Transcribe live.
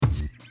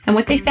And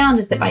what they found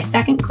is that by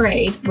second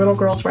grade, little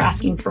girls were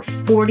asking for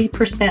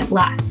 40%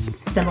 less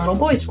than little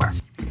boys were.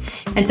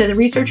 And so the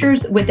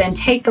researchers would then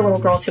take the little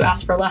girls who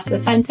asked for less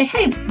aside and say,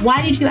 hey,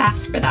 why did you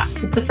ask for that?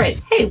 It's the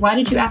phrase, hey, why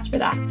did you ask for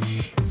that?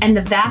 And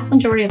the vast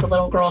majority of the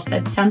little girls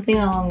said something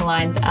along the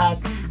lines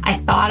of, I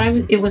thought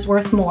it was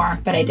worth more,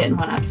 but I didn't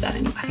want to upset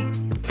anybody.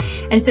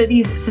 And so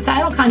these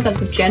societal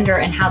concepts of gender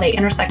and how they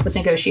intersect with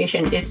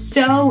negotiation is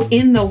so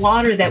in the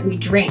water that we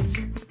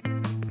drink.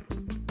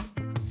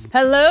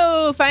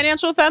 Hello,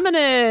 financial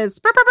feminists.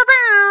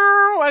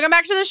 Welcome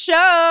back to the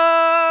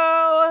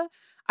show.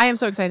 I am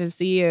so excited to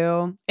see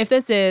you. If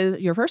this is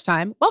your first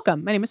time,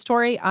 welcome. My name is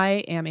Tori.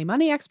 I am a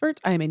money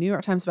expert. I am a New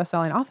York Times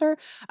bestselling author.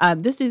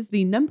 This is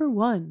the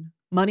 #1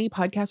 money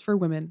podcast for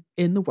women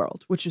in the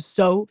world, which is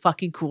so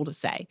fucking cool to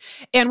say.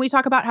 And we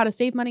talk about how to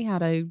save money, how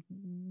to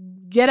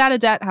get out of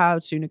debt, how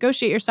to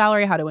negotiate your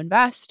salary, how to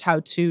invest, how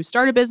to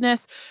start a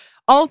business,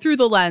 all through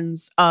the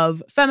lens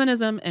of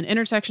feminism and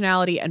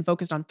intersectionality and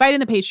focused on fighting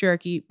the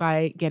patriarchy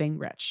by getting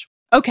rich.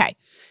 Okay,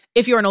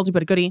 if you're an oldie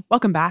but a goodie,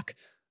 welcome back.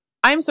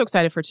 I'm so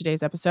excited for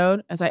today's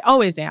episode, as I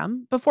always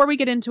am. Before we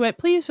get into it,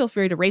 please feel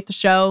free to rate the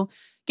show,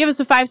 give us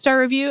a 5-star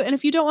review, and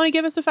if you don't want to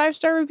give us a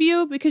 5-star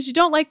review because you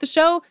don't like the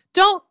show,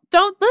 don't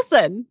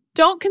listen.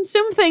 Don't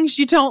consume things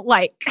you don't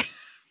like.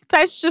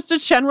 That's just a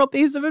general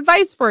piece of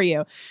advice for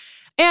you.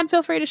 And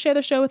feel free to share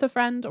the show with a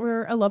friend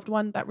or a loved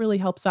one. That really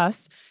helps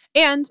us.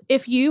 And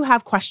if you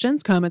have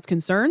questions, comments,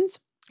 concerns,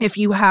 if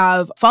you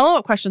have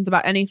follow-up questions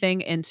about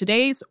anything in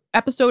today's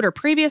episode or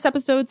previous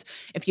episodes,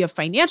 if you have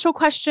financial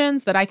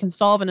questions that I can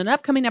solve in an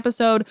upcoming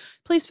episode,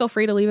 please feel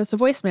free to leave us a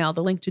voicemail.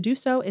 The link to do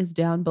so is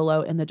down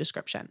below in the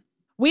description.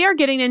 We are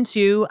getting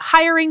into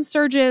hiring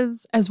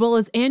surges as well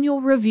as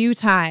annual review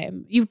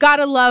time. You've got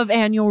to love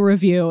annual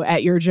review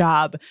at your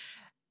job.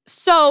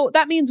 So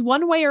that means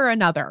one way or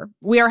another,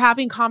 we are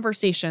having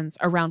conversations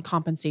around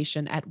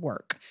compensation at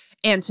work.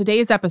 And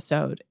today's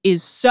episode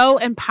is so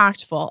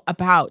impactful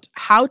about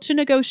how to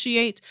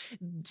negotiate,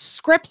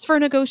 scripts for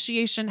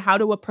negotiation, how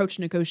to approach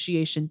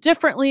negotiation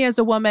differently as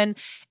a woman,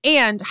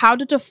 and how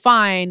to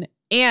define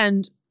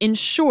and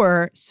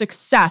ensure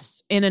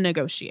success in a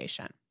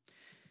negotiation.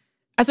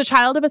 As a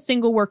child of a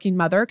single working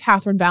mother,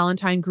 Kathryn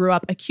Valentine grew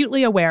up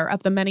acutely aware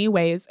of the many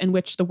ways in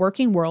which the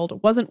working world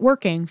wasn't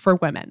working for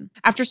women.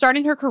 After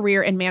starting her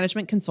career in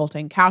management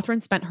consulting,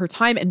 Kathryn spent her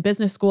time in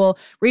business school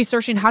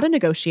researching how to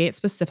negotiate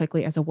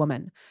specifically as a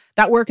woman.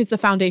 That work is the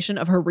foundation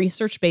of her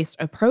research-based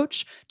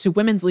approach to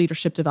women's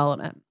leadership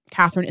development.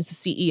 Kathryn is the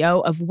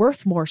CEO of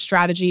Worth More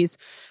Strategies,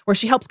 where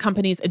she helps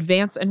companies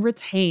advance and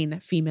retain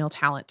female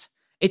talent.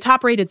 A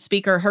top-rated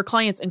speaker, her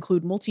clients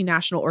include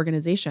multinational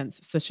organizations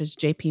such as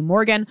JP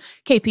Morgan,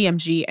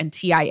 KPMG, and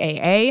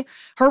TIAA.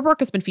 Her work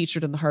has been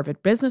featured in the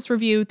Harvard Business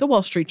Review, the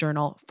Wall Street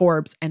Journal,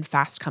 Forbes, and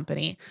Fast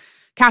Company.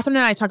 Kathryn and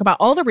I talk about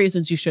all the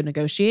reasons you should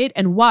negotiate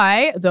and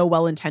why, though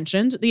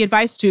well-intentioned, the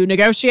advice to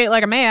negotiate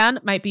like a man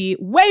might be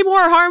way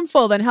more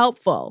harmful than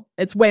helpful.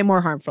 It's way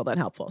more harmful than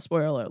helpful.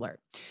 Spoiler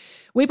alert.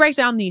 We break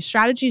down the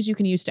strategies you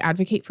can use to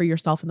advocate for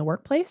yourself in the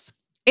workplace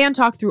and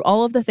talk through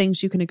all of the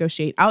things you can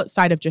negotiate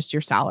outside of just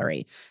your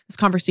salary. This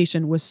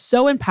conversation was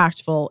so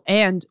impactful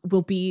and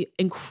will be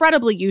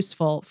incredibly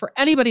useful for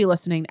anybody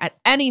listening at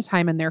any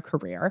time in their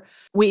career.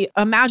 We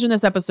imagine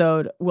this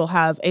episode will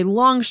have a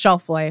long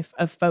shelf life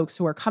of folks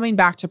who are coming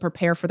back to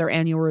prepare for their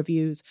annual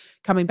reviews,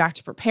 coming back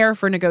to prepare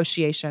for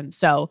negotiation.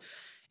 So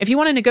if you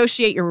want to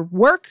negotiate your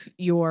work,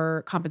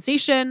 your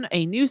compensation,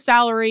 a new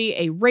salary,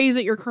 a raise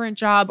at your current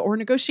job, or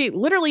negotiate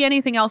literally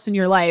anything else in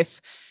your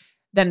life,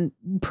 then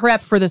prep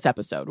for this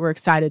episode. We're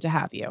excited to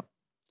have you.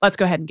 Let's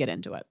go ahead and get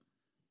into it.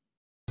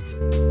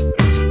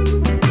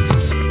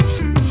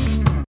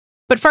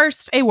 But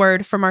first, a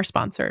word from our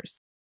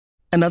sponsors.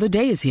 Another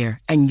day is here,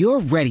 and you're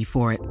ready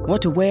for it.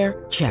 What to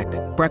wear? Check.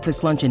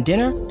 Breakfast, lunch, and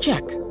dinner?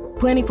 Check.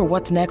 Planning for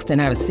what's next and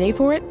how to save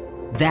for it?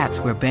 That's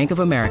where Bank of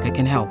America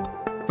can help.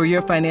 For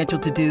your financial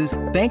to-dos,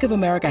 Bank of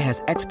America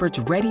has experts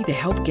ready to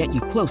help get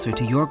you closer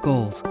to your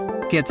goals.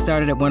 Get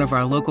started at one of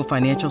our local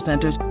financial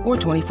centers or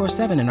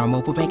 24/7 in our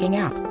mobile banking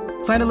app.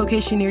 Find a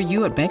location near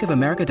you at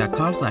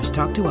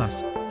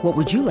bankofamerica.com/talktous. What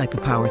would you like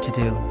the power to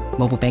do?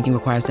 Mobile banking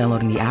requires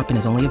downloading the app and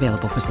is only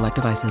available for select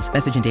devices.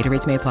 Message and data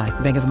rates may apply.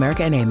 Bank of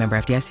America NA, member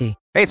FDIC.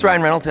 Hey, it's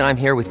Ryan Reynolds, and I'm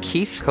here with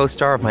Keith,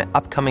 co-star of my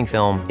upcoming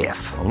film,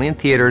 If, only in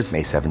theaters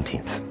May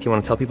 17th. Do you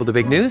want to tell people the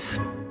big news?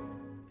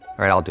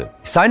 All right, I'll do it.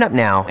 Sign up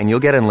now and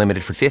you'll get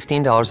unlimited for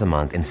 $15 a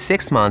month and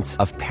 6 months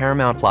of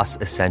Paramount Plus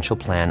Essential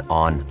Plan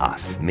on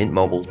us.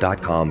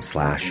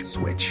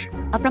 MintMobile.com/switch.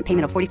 Upfront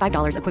payment of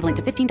 $45 equivalent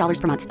to $15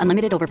 per month.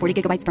 Unlimited over 40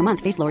 gigabytes per month.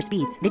 Face lower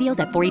speeds.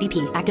 Videos at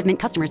 480p. Active Mint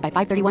customers by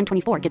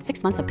 531.24 get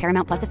 6 months of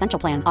Paramount Plus Essential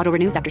Plan. Auto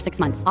renews after 6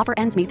 months. Offer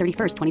ends May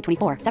 31st,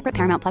 2024. Separate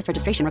Paramount Plus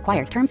registration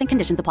required. Terms and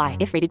conditions apply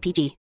if rated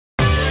PG.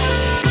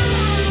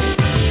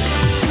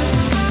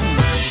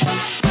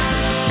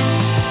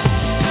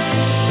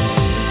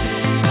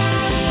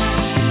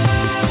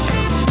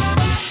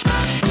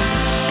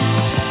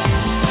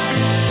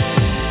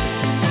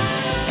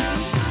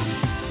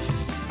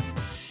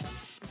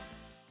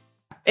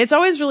 It's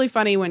always really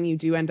funny when you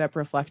do end up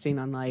reflecting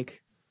on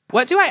like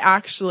What do I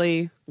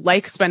actually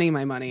like spending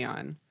my money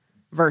on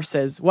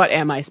versus what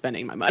am I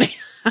spending my money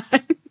on?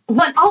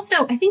 Well,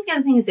 also, I think the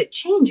other thing is it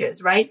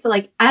changes, right? So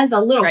like as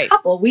a little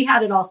couple, we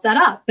had it all set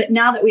up. But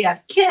now that we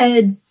have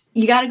kids,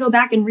 you got to go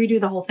back and redo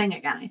the whole thing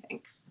again, I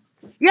think.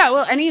 Yeah,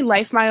 well, any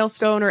life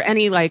milestone or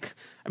any like,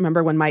 I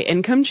remember when my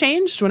income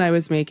changed when I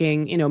was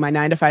making, my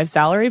 9-to-5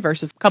 salary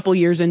versus a couple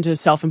years into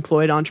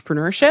self-employed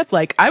entrepreneurship,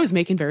 like I was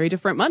making very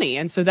different money.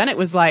 And so then it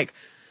was like,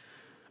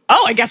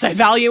 oh, I guess I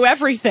value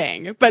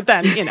everything. But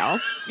then, you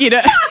don't,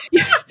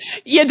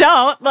 you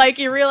don't, like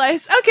you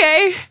realize,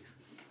 okay,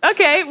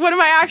 what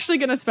am I actually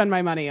going to spend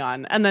my money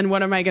on? And then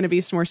what am I going to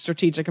be more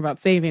strategic about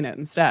saving it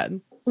instead?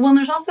 Well, and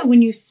there's also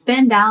when you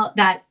spend out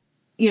that,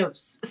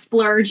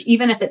 splurge,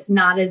 even if it's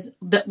not as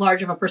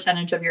large of a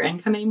percentage of your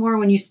income anymore,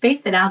 when you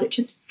space it out, it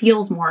just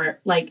feels more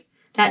like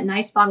that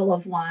nice bottle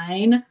of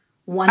wine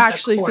once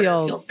actually a quarter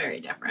feels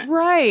very different.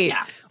 Right.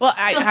 Yeah. Well,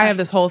 I have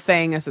this whole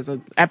thing. This is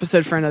an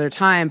episode for another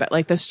time, but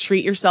like this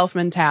treat yourself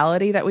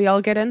mentality that we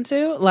all get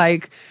into,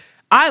 like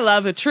I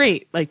love a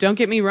treat. Like, don't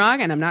get me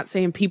wrong. And I'm not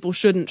saying people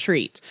shouldn't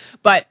treat,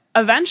 but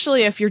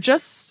eventually if you're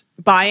just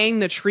buying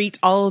the treat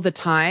all of the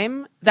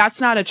time,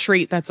 that's not a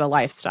treat. That's a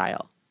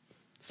lifestyle.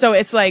 So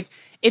it's like,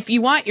 if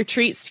you want your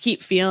treats to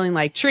keep feeling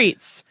like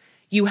treats,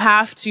 you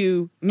have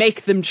to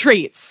make them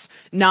treats,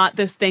 not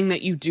this thing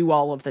that you do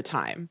all of the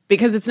time,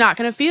 because it's not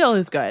going to feel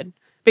as good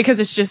because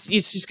it's just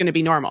going to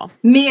be normal.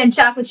 Me and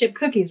chocolate chip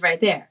cookies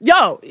right there.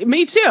 Yo,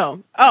 me too.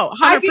 Oh,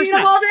 100%. I can eat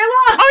them all day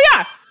long. Oh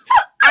yeah.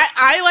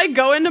 I like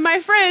go into my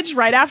fridge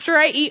right after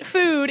I eat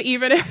food,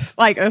 even if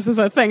like this is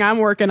a thing I'm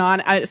working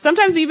on.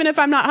 Sometimes even if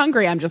I'm not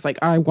hungry, I'm just like,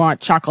 I want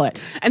chocolate.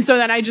 And so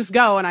then I just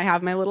go and I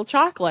have my little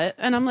chocolate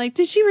and I'm like,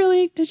 did you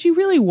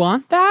really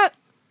want that?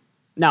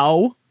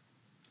 No.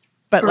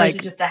 But or like, is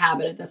it just a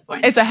habit at this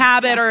point? It's a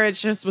habit, or it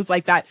just was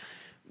like that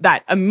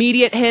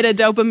immediate hit of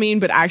dopamine,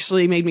 but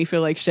actually made me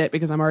feel like shit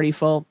because I'm already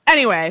full.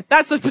 Anyway,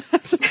 that's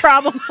a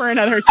problem for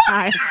another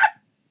time.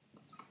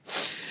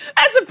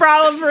 That's a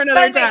problem for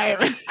another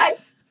time.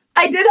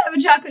 I did have a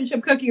chocolate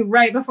chip cookie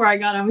right before I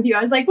got on with you. I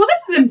was like, well,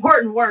 this is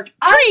important work.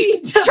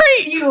 Treat.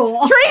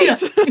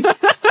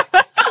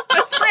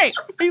 That's great.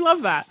 We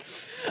love that.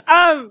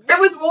 It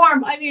was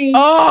warm. I mean.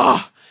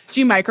 Oh, did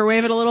you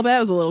microwave it a little bit? It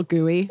was a little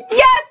gooey.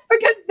 Yes,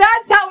 because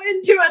that's how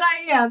into it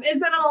I am. Is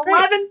that at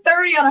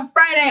 11:30 on a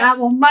Friday, I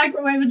will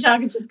microwave a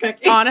chocolate chip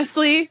cookie.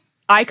 Honestly,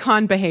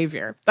 icon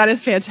behavior. That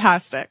is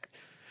fantastic.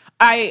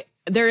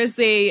 There is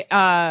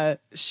a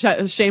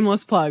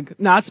shameless plug,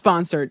 not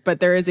sponsored, but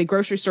there is a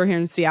grocery store here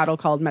in Seattle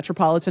called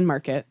Metropolitan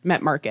Market,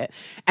 Met Market,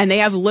 and they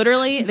have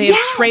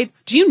trade.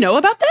 Do you know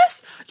about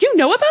this?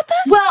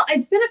 Well,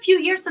 it's been a few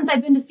years since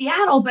I've been to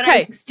Seattle, but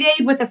I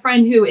stayed with a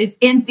friend who is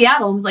in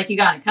Seattle and was like, you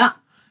got to come.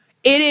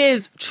 It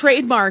is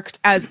trademarked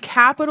as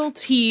capital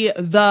T,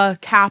 the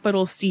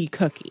capital C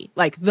cookie,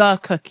 like the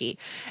cookie.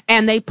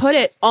 And they put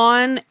it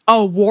on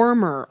a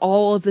warmer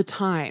all of the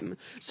time.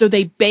 So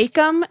they bake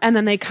them and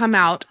then they come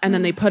out and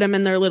then they put them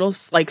in their little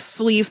like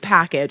sleeve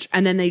package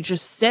and then they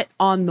just sit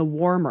on the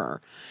warmer.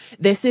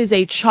 This is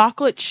a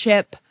chocolate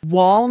chip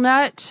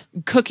walnut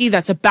cookie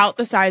that's about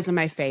the size of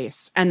my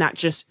face. And that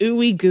just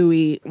ooey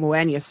gooey,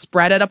 when you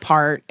spread it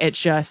apart, it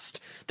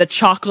just, the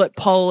chocolate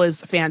pull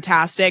is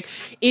fantastic.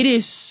 It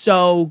is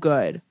so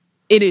good.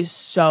 It is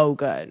so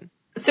good.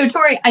 So,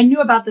 Tori, I knew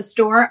about the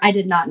store. I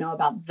did not know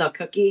about the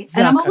cookie.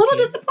 And I'm a little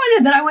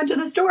disappointed that I went to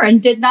the store and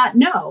did not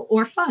know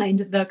or find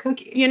the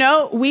cookie. You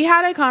know, we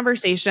had a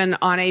conversation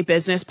on a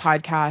business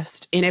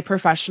podcast in a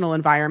professional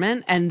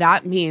environment, and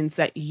that means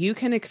that you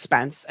can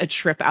expense a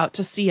trip out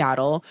to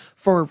Seattle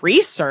for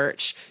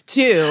research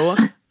to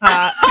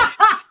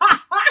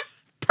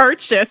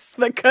purchase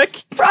the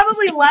cookie.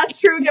 Probably less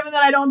true given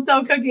that I don't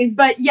sell cookies,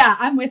 but yeah,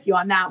 I'm with you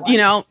on that one. You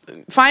know,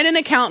 find an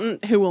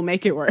accountant who will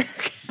make it work.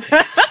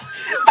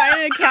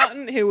 Find an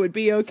accountant who would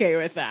be okay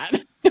with that.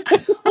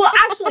 Well,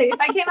 actually, if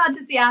I came out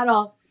to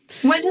Seattle,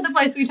 went to the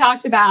place we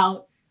talked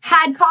about,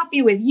 had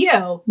coffee with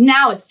you,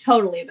 now it's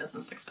totally a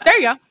business expense. There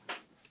you go.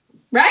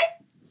 Right?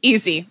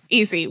 Easy.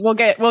 We'll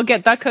get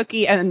the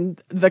cookie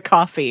and the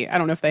coffee. I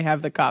don't know if they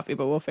have the coffee,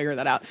 but we'll figure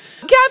that out.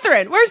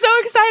 Kathryn, we're so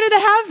excited to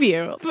have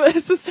you.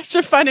 This is such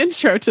a fun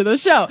intro to the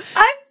show.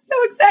 I'm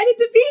so excited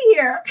to be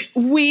here.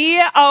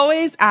 We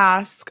always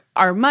ask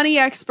our money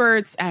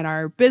experts and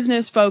our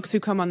business folks who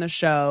come on the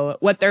show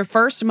what their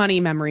first money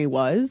memory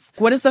was.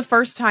 What is the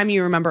first time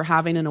you remember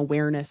having an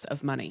awareness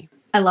of money?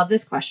 I love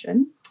this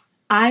question.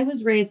 I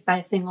was raised by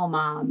a single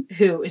mom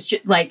who is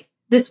just like,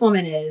 this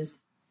woman is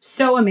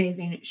so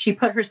amazing. She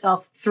put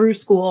herself through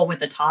school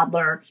with a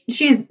toddler.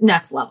 She's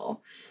next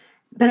level.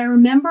 But I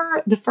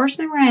remember the first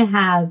memory I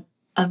have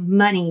of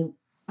money,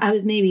 I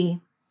was maybe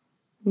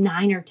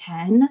 9 or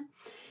 10.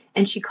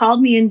 And she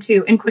called me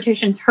into, in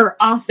quotations, her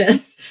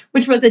office,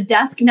 which was a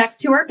desk next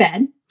to her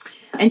bed.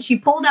 And she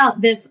pulled out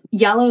this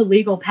yellow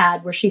legal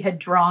pad where she had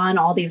drawn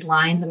all these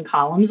lines and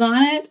columns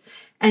on it.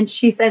 And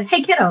she said,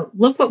 hey, kiddo,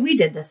 look what we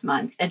did this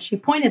month. And she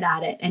pointed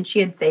at it and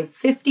she had saved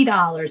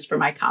 $50 for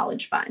my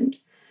college fund.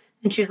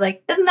 And she was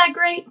like, isn't that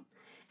great?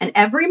 And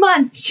every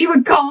month she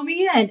would call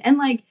me in. And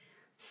like,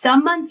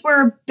 Some months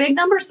were big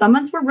numbers, some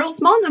months were real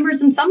small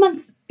numbers, and some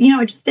months,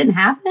 it just didn't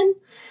happen.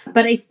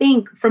 But I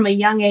think from a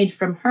young age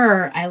from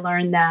her, I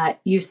learned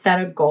that you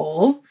set a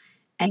goal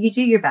and you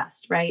do your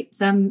best, right?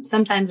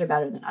 Sometimes are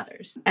better than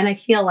others. And I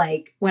feel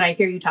like when I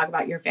hear you talk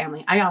about your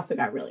family, I also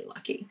got really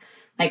lucky.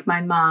 Like my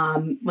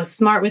mom was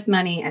smart with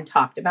money and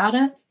talked about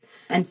it.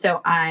 And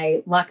so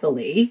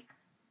luckily,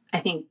 I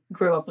think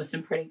grew up with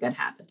some pretty good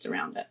habits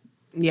around it.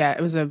 Yeah,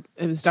 it was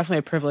definitely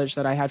a privilege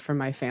that I had from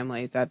my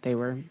family, that they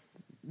were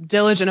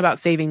diligent about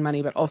saving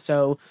money, but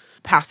also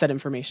passed that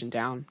information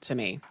down to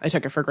me. I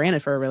took it for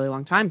granted for a really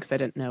long time because I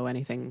didn't know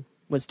anything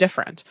was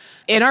different.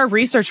 In our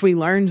research, we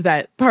learned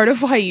that part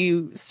of why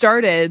you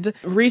started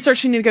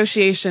researching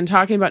negotiation,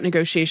 talking about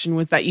negotiation,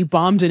 was that you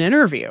bombed an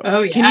interview.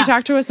 Oh, yeah. Can you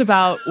talk to us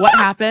about what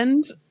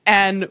happened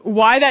and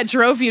why that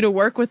drove you to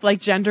work with like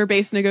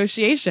gender-based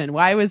negotiation?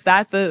 Why was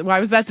that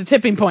the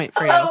tipping point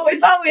for you? Oh,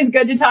 it's always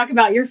good to talk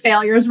about your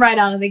failures right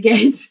out of the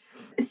gate.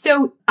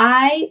 So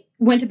I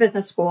went to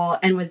business school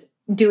and was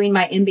doing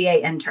my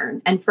MBA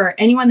intern. And for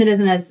anyone that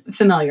isn't as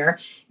familiar,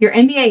 your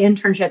MBA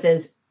internship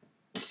is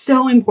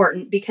so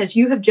important because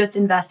you have just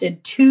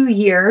invested 2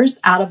 years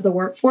out of the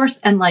workforce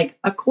and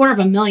like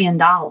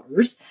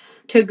 $250,000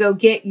 to go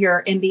get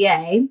your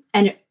MBA.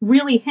 And it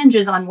really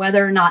hinges on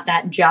whether or not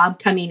that job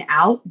coming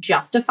out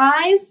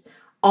justifies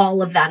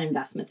all of that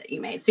investment that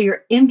you made. So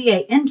your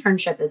MBA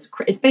internship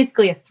it's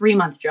basically a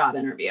 3-month job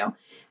interview,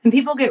 and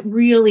people get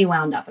really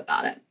wound up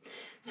about it.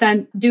 So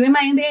I'm doing my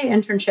MBA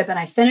internship, and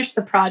I finished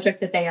the project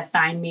that they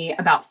assigned me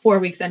about 4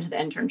 weeks into the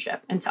internship.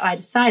 And so I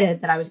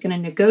decided that I was going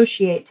to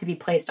negotiate to be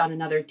placed on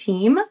another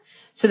team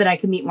so that I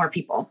could meet more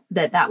people,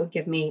 that would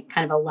give me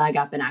kind of a leg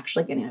up in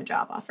actually getting a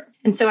job offer.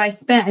 And so I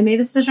made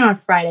the decision on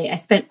Friday. I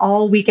spent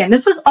all weekend.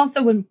 This was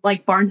also when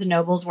like Barnes and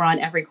Nobles were on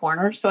every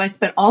corner. So I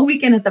spent all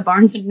weekend at the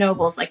Barnes and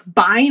Nobles, like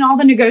buying all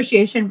the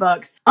negotiation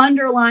books,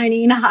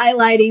 underlining,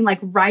 highlighting, like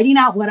writing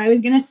out what I was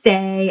going to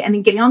say, and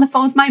then getting on the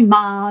phone with my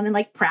mom and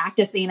like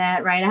practicing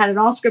it, right? I had it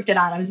all scripted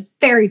out. I was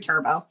very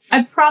turbo.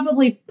 I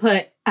probably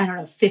put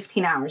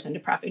 15 hours into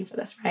prepping for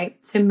this, right?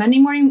 So Monday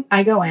morning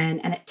I go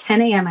in, and at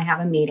 10 a.m. I have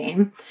a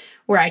meeting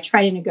where I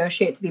try to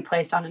negotiate to be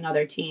placed on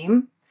another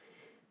team.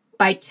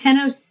 By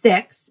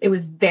 10:06, it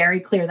was very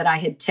clear that I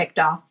had ticked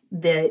off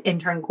the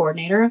intern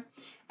coordinator.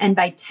 And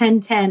by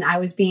 10:10, I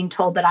was being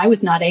told that I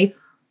was not a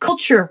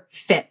culture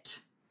fit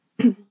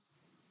and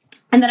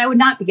that I would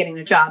not be getting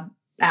a job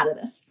out of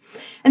this.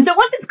 And so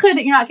once it's clear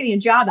that you're not getting a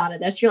job out of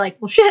this, you're like,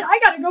 well, shit, I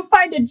got to go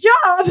find a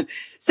job.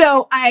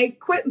 So I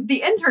quit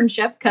the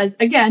internship because,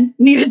 again,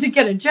 needed to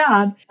get a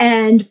job.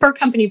 And per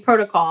company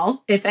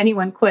protocol, if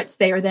anyone quits,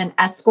 they are then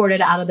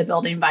escorted out of the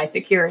building by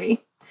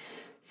security.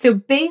 So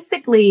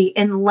basically,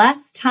 in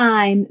less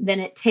time than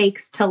it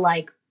takes to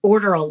like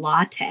order a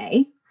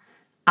latte,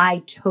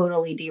 I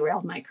totally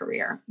derailed my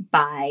career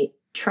by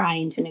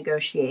trying to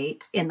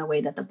negotiate in the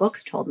way that the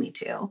books told me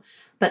to,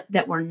 but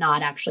that were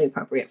not actually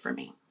appropriate for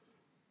me.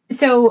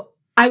 So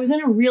I was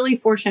in a really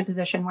fortunate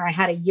position where I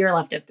had a year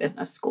left of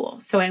business school.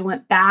 So I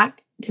went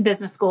back to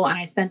business school, and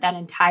I spent that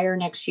entire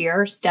next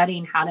year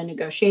studying how to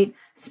negotiate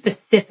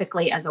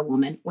specifically as a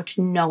woman, which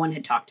no one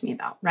had talked to me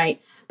about,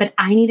 right? But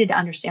I needed to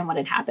understand what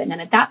had happened.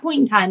 And at that point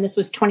in time, this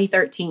was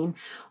 2013,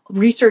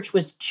 research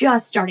was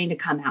just starting to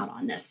come out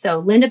on this. So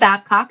Linda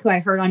Babcock, who I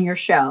heard on your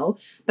show,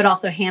 but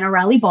also Hannah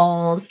Riley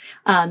Bowles,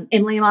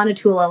 Emily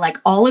Amanatula, like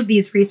all of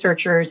these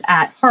researchers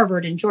at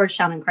Harvard and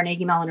Georgetown and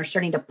Carnegie Mellon are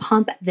starting to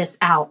pump this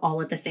out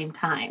all at the same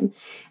time.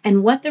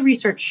 And what the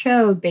research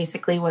showed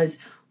basically was,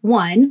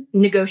 one,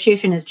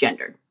 negotiation is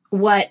gendered.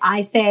 What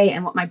I say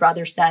and what my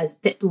brother says,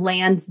 that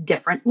lands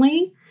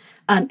differently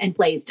and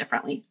plays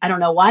differently. I don't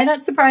know why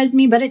that surprised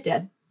me, but it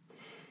did.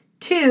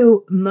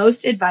 Two,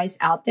 most advice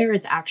out there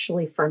is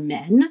actually for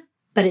men,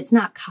 but it's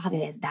not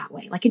caveated that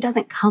way. Like it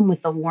doesn't come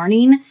with the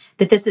warning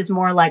that this is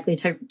more likely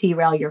to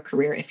derail your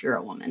career if you're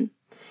a woman.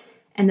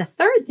 And the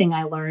third thing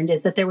I learned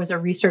is that there was a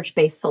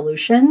research-based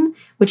solution,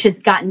 which has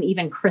gotten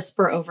even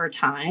crisper over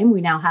time.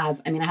 We now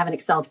have, I have an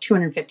Excel of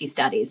 250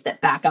 studies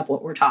that back up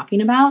what we're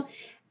talking about.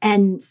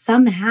 And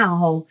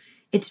somehow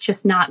it's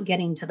just not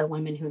getting to the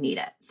women who need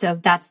it. So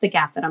that's the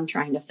gap that I'm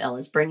trying to fill,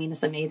 is bringing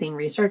this amazing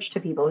research to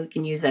people who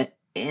can use it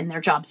in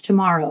their jobs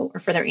tomorrow, or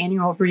for their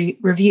annual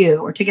review,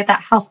 or to get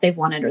that house they've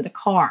wanted, or the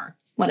car,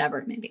 whatever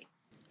it may be.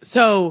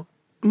 So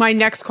my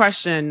next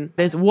question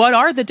is, what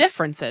are the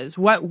differences?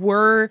 What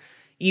were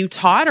you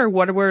taught, or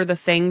what were the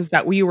things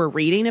that we were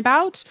reading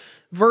about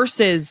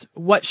versus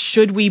what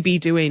should we be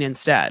doing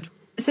instead?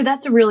 So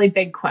that's a really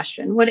big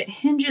question. What it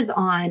hinges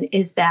on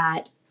is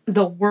that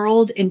the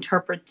world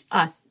interprets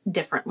us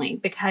differently,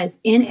 because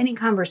in any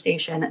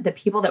conversation, the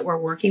people that we're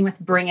working with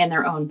bring in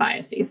their own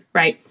biases,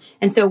 right?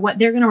 And so what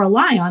they're going to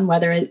rely on,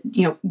 whether,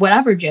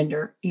 whatever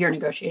gender you're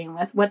negotiating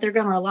with, what they're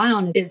going to rely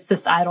on is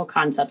societal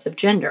concepts of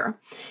gender.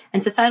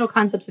 And societal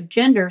concepts of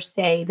gender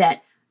say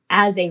that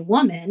as a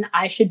woman,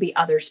 I should be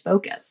others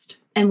focused.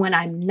 And when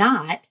I'm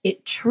not,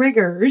 it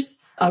triggers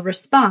a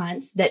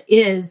response that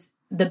is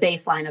the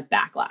baseline of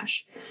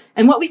backlash.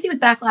 And what we see with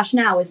backlash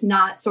now is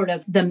not sort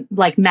of the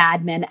like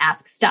Mad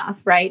Men-esque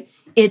stuff, right?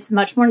 It's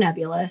much more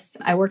nebulous.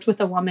 I worked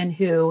with a woman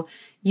who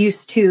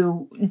used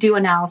to do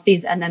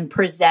analyses and then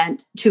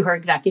present to her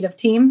executive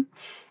team.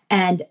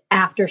 And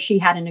after she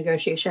had a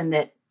negotiation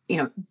that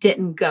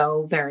didn't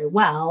go very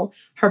well,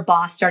 her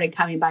boss started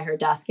coming by her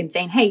desk and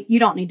saying, hey, you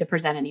don't need to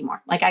present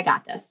anymore. Like, I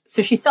got this.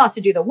 So she still has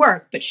to do the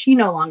work, but she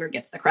no longer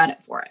gets the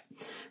credit for it,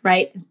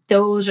 right?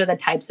 Those are the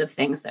types of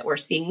things that we're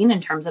seeing in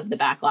terms of the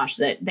backlash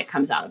that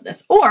comes out of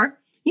this. Or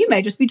you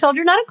may just be told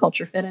you're not a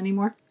culture fit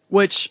anymore.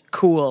 Which,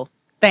 cool.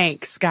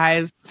 Thanks,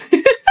 guys.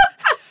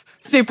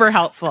 Super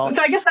helpful.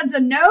 So I guess that's a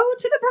no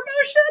to the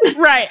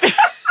promotion. Right.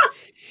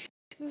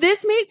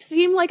 This may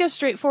seem like a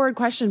straightforward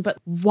question, but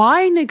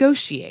why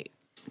negotiate?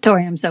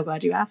 Tori, I'm so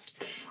glad you asked.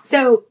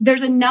 So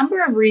there's a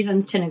number of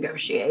reasons to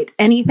negotiate.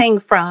 Anything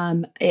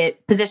from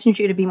it positions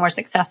you to be more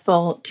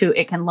successful to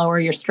it can lower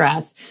your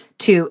stress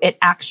to it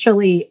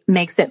actually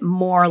makes it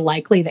more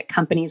likely that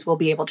companies will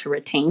be able to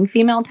retain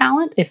female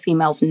talent if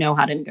females know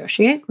how to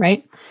negotiate,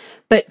 right?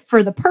 But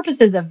for the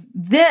purposes of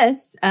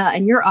this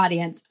and your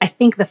audience, I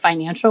think the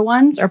financial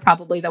ones are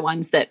probably the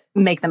ones that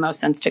make the most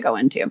sense to go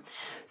into.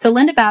 So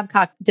Linda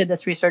Babcock did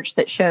this research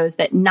that shows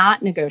that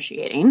not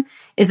negotiating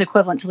is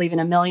equivalent to leaving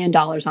 $1 million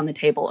on the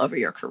table over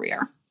your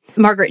career.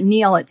 Margaret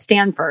Neal at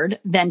Stanford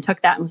then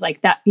took that and was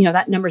like, that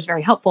number is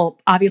very helpful.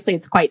 Obviously,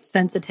 it's quite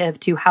sensitive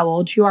to how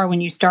old you are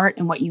when you start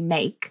and what you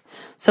make.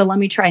 So let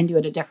me try and do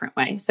it a different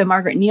way. So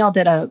Margaret Neal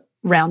did a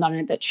round on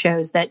it that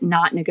shows that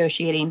not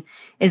negotiating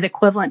is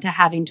equivalent to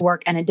having to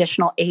work an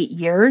additional 8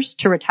 years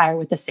to retire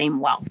with the same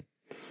wealth.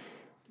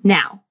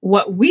 Now,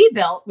 what we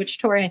built, which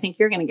Tori, I think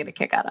you're going to get a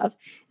kick out of,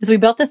 is we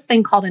built this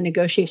thing called a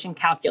negotiation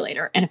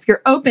calculator. And if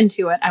you're open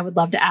to it, I would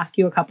love to ask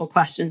you a couple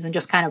questions and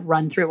just kind of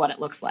run through what it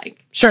looks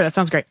like. Sure, that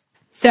sounds great.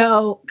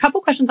 So a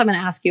couple questions I'm going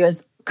to ask you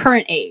is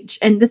current age.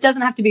 And this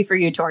doesn't have to be for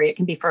you, Tori. It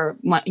can be for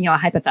a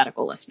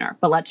hypothetical listener.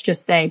 But let's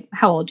just say,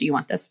 how old do you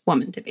want this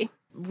woman to be?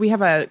 We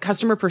have a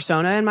customer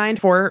persona in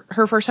mind for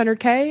her first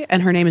 100K,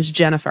 and her name is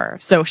Jennifer.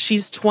 So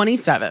she's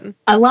 27.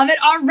 I love it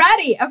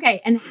already. Okay.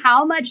 And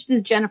how much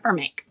does Jennifer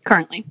make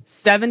currently?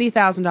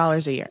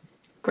 $70,000 a year.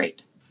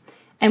 Great.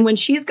 And when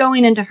she's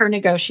going into her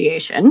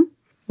negotiation,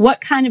 what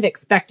kind of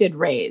expected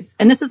raise?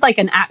 And this is like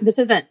this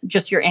isn't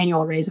just your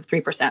annual raise of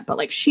 3%, but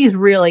like she's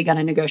really going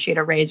to negotiate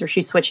a raise or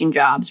she's switching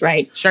jobs,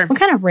 right? Sure. What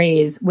kind of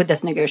raise would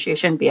this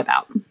negotiation be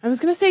about? I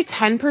was going to say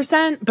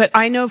 10%, but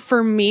I know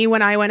for me,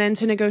 when I went in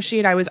to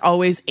negotiate, I was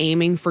always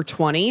aiming for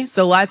 20.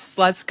 So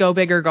let's go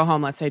big or go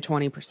home. Let's say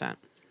 20%.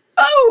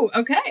 Oh,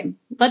 okay.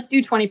 Let's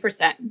do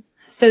 20%.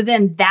 So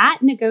then that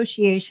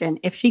negotiation,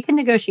 if she can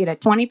negotiate a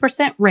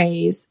 20%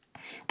 raise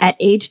at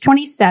age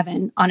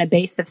 27 on a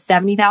base of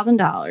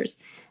 $70,000,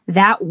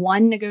 that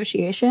one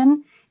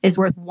negotiation is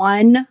worth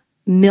 $1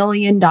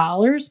 million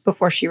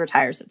before she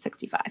retires at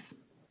 65.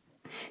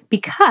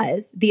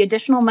 Because the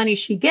additional money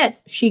she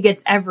gets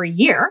every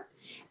year.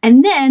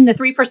 And then the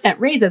 3%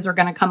 raises are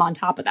going to come on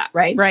top of that,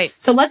 right? Right.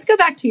 So let's go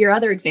back to your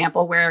other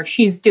example where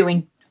she's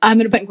doing, I'm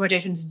going to put in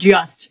quotations,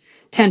 just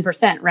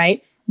 10%,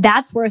 right?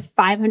 That's worth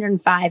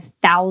 $505,000,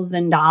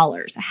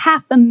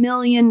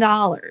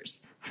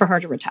 $500,000 for her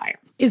to retire.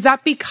 Is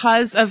that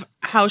because of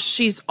how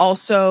she's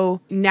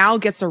also now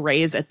gets a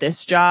raise at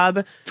this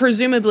job?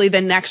 Presumably the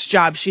next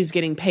job she's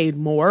getting paid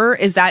more.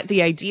 Is that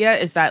the idea?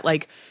 Is that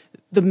like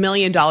the $1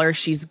 million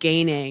she's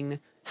gaining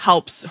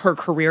helps her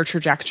career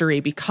trajectory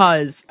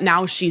because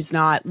now she's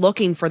not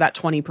looking for that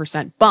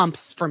 20%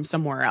 bumps from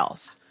somewhere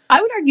else?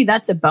 I would argue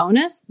that's a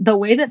bonus. The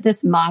way that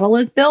this model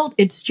is built,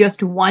 it's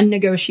just one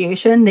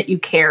negotiation that you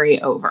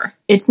carry over.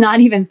 It's not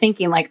even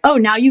thinking like, oh,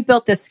 now you've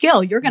built this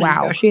skill, you're going to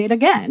negotiate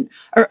again.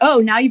 Or, oh,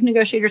 now you've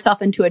negotiated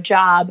yourself into a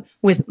job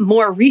with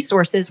more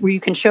resources where you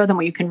can show them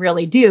what you can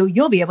really do.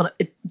 You'll be able to,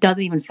 it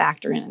doesn't even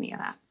factor in any of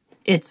that.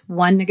 It's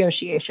one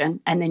negotiation,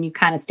 and then you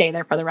kind of stay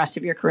there for the rest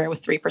of your career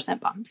with 3%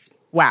 bumps.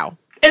 Wow.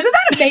 Isn't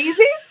that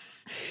amazing?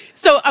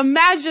 So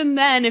imagine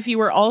then if you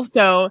were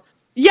also...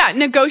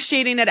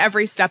 negotiating at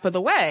every step of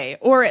the way,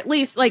 or at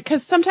least like,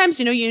 because sometimes,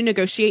 you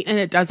negotiate and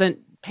it doesn't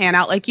pan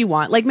out like you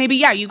want. Like maybe,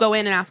 you go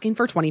in and asking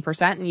for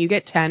 20% and you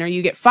get 10 or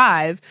you get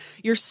 5.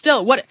 You're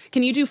still, what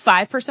can you do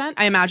 5%?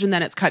 I imagine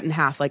then it's cut in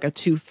half, like a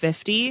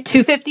 250.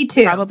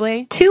 252.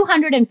 Probably.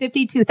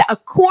 252,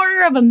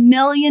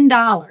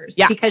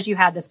 $250,000 because you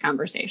had this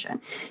conversation.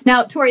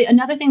 Now, Tori,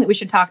 another thing that we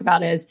should talk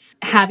about is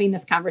having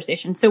this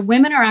conversation. So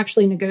women are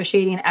actually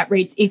negotiating at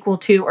rates equal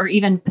to or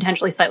even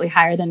potentially slightly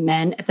higher than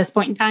men at this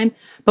point in time,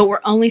 but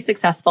we're only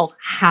successful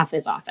half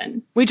as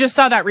often. We just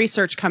saw that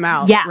research come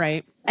out,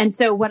 right? And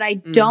so what I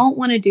don't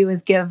want to do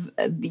is give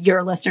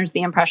your listeners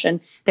the impression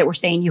that we're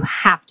saying you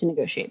have to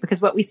negotiate, because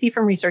what we see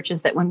from research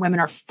is that when women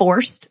are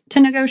forced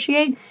to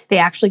negotiate, they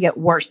actually get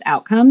worse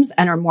outcomes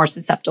and are more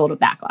susceptible to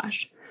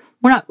backlash.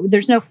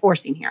 There's no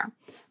forcing here.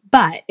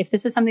 But if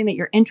this is something that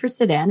you're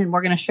interested in, and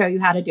we're going to show you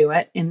how to do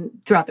it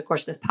throughout the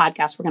course of this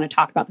podcast, we're going to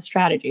talk about the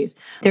strategies.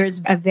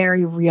 There's a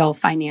very real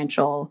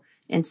financial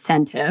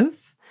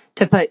incentive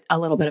to put a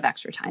little bit of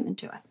extra time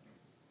into it.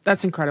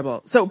 That's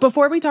incredible. So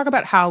before we talk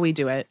about how we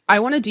do it, I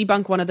want to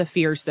debunk one of the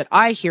fears that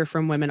I hear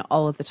from women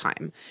all of the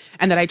time,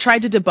 and that I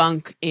tried to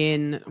debunk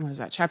in,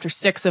 chapter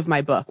 6 of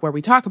my book, where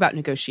we talk about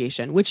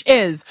negotiation, which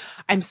is,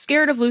 I'm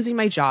scared of losing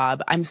my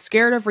job. I'm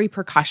scared of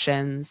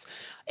repercussions.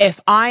 If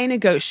I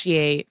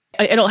negotiate,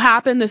 it'll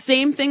happen. The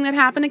same thing that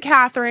happened to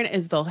Kathryn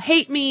is they'll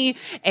hate me,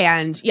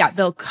 and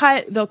they'll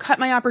cut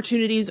my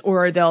opportunities,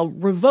 or they'll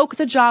revoke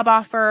the job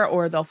offer,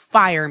 or they'll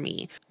fire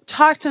me.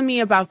 Talk to me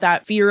about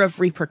that fear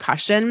of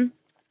repercussion.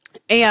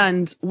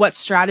 And what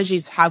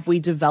strategies have we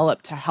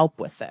developed to help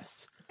with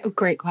this?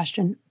 Great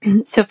question.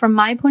 So from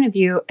my point of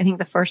view, I think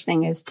the first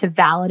thing is to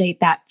validate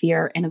that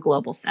fear in a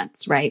global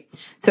sense, right?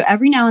 So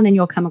every now and then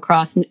you'll come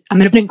across, I'm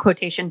going to put in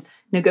quotations,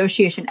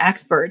 negotiation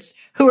experts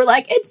who are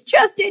like, it's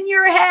just in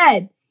your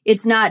head.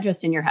 It's not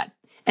just in your head.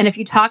 And if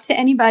you talk to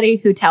anybody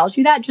who tells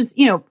you that, just,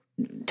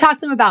 talk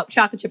to them about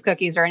chocolate chip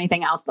cookies or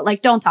anything else,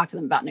 but don't talk to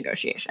them about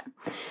negotiation.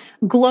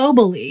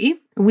 Globally,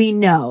 we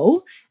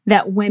know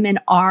that women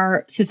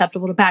are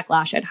susceptible to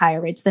backlash at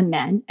higher rates than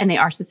men, and they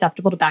are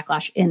susceptible to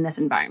backlash in this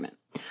environment.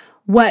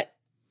 What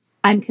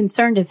I'm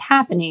concerned is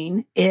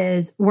happening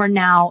is we're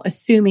now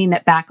assuming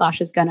that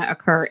backlash is going to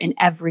occur in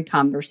every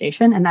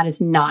conversation, and that is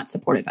not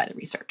supported by the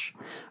research,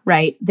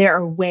 right? There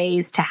are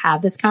ways to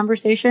have this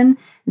conversation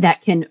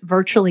that can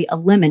virtually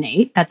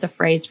eliminate, that's a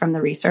phrase from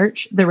the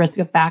research, the risk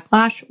of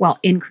backlash while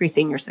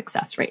increasing your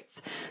success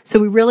rates. So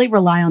we really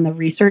rely on the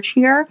research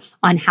here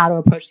on how to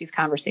approach these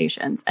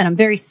conversations. And I'm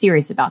very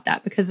serious about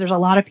that because there's a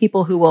lot of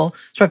people who will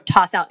sort of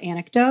toss out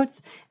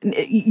anecdotes.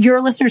 Your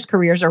listeners'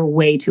 careers are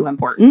way too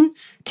important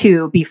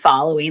to be following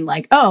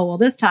oh, well,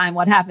 this time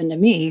what happened to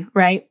me,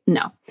 right?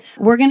 No,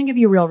 we're going to give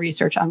you real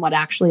research on what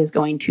actually is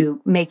going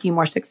to make you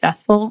more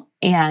successful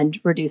and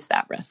reduce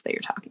that risk that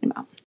you're talking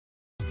about.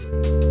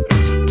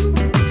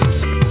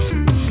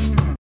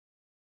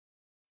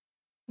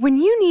 When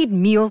you need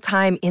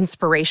mealtime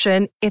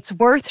inspiration, it's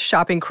worth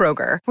shopping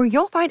Kroger, where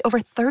you'll find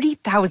over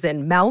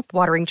 30,000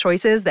 mouth-watering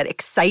choices that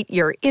excite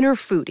your inner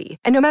foodie.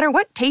 And no matter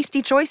what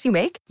tasty choice you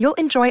make, you'll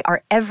enjoy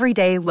our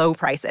everyday low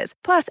prices,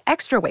 plus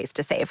extra ways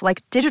to save,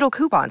 like digital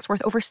coupons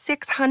worth over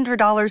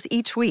 $600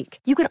 each week.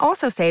 You can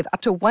also save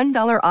up to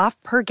 $1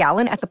 off per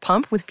gallon at the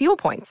pump with fuel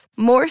points.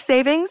 More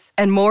savings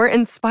and more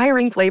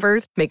inspiring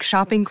flavors make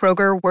shopping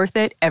Kroger worth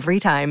it every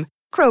time.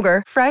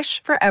 Kroger,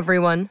 fresh for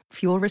everyone.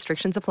 Fuel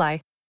restrictions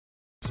apply.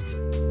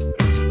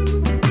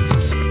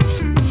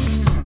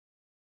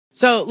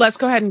 So let's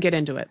go ahead and get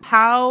into it.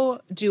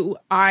 How do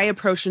I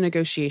approach a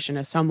negotiation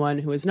as someone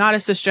who is not a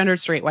cisgendered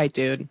straight white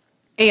dude?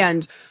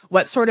 And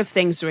what sort of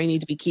things do I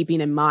need to be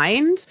keeping in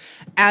mind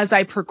as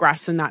I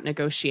progress in that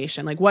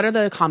negotiation? What are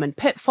the common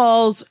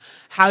pitfalls?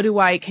 How do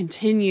I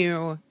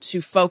continue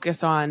to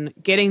focus on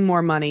getting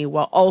more money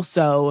while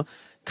also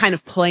kind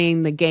of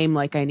playing the game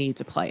like I need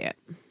to play it?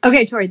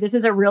 Okay, Tori, this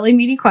is a really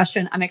meaty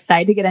question. I'm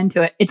excited to get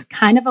into it. It's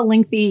kind of a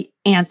lengthy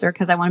answer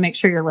because I want to make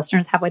sure your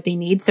listeners have what they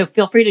need. So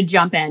feel free to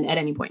jump in at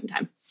any point in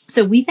time.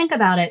 So we think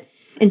about it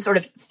in sort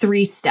of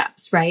 3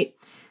 steps, right?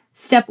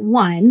 Step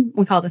 1,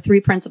 we call the 3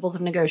 principles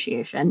of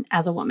negotiation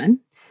as a woman.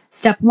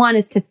 Step 1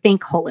 is to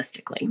think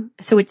holistically.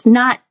 So it's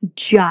not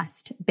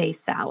just base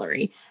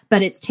salary,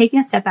 but it's taking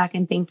a step back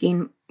and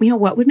thinking,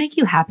 what would make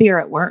you happier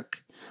at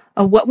work?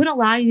 What would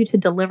allow you to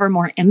deliver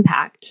more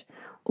impact?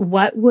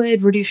 What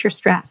would reduce your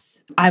stress?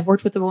 I've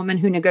worked with a woman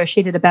who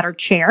negotiated a better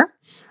chair.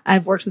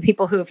 I've worked with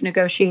people who have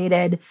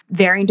negotiated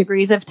varying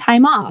degrees of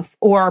time off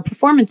or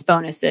performance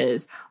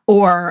bonuses.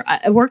 Or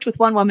I worked with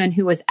one woman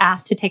who was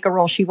asked to take a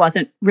role she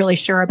wasn't really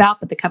sure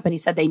about, but the company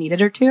said they needed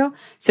her to.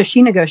 So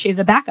she negotiated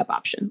a backup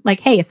option.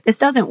 Hey, if this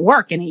doesn't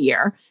work in a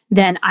year,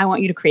 then I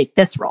want you to create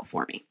this role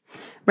for me,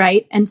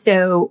 right? And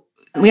so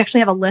we actually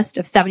have a list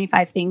of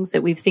 75 things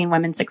that we've seen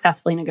women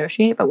successfully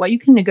negotiate, but what you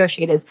can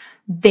negotiate is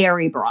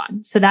very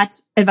broad. So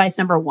that's advice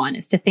number 1,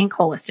 is to think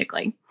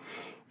holistically.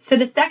 So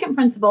the second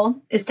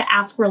principle is to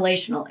ask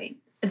relationally.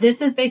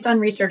 This is based on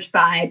research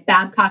by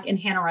Babcock and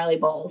Hannah Riley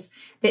Bowles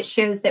that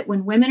shows that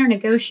when women are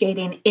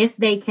negotiating, if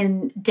they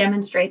can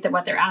demonstrate that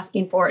what they're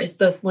asking for is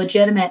both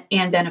legitimate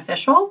and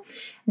beneficial,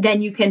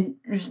 then you can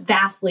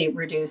vastly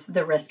reduce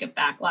the risk of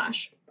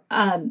backlash.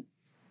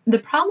 The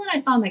problem that I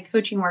saw in my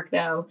coaching work,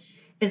 though,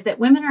 is that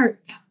women are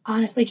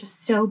honestly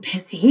just so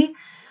busy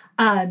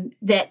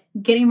that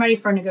getting ready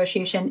for a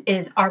negotiation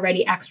is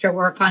already extra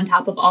work on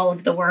top of all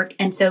of the work.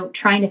 And so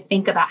trying to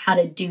think about how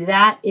to do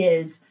that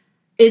is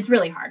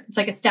really hard. It's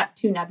like a step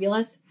too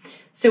nebulous.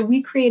 So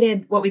we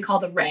created what we call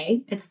the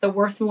RAY. It's the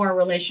Worthmore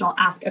Relational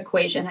Ask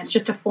Equation. It's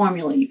just a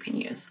formula you can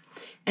use.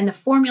 And the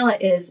formula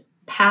is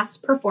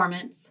past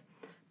performance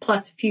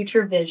plus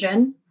future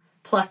vision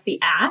plus the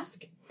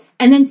ask,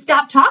 and then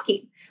stop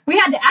talking. We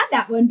had to add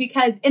that one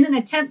because in an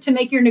attempt to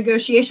make your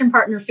negotiation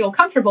partner feel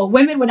comfortable,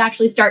 women would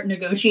actually start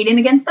negotiating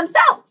against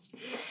themselves.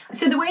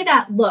 So the way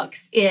that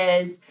looks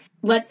is,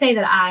 let's say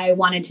that I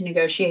wanted to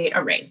negotiate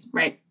a raise,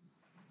 right?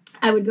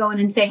 I would go in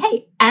and say,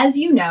 hey, as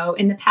you know,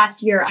 in the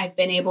past year, I've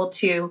been able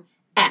to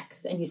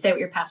X, and you say what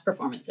your past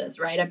performance is,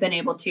 right? I've been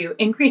able to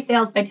increase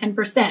sales by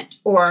 10%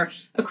 or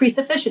increase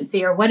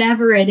efficiency or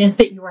whatever it is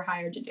that you were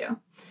hired to do.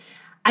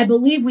 I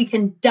believe we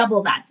can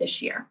double that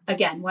this year.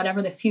 Again,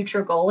 whatever the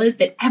future goal is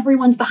that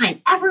everyone's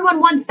behind. Everyone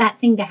wants that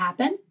thing to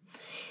happen.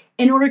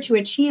 In order to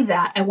achieve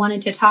that, I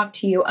wanted to talk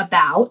to you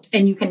about,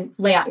 and you can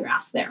lay out your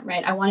ask there,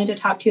 right? I wanted to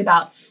talk to you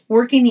about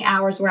working the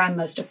hours where I'm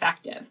most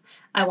effective.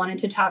 I wanted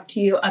to talk to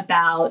you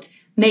about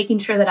making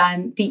sure that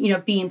I'm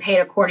being paid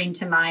according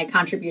to my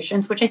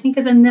contributions, which I think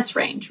is in this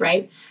range,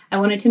 right? I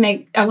wanted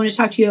to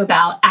talk to you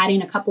about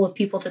adding a couple of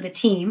people to the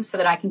team so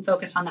that I can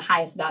focus on the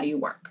highest value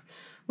work,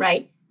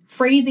 right?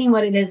 Phrasing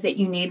what it is that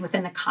you need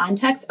within the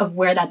context of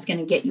where that's going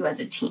to get you as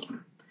a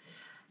team.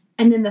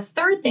 And then the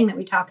third thing that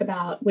we talk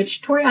about,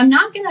 which, Tori, I'm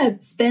not going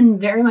to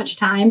spend very much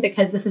time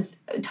because this is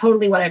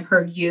totally what I've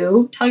heard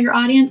you tell your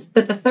audience,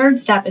 but the third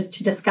step is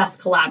to discuss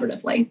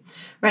collaboratively,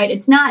 right?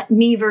 It's not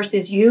me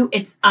versus you,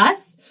 it's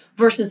us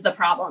versus the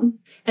problem.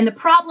 And the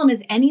problem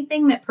is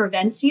anything that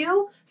prevents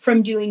you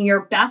from doing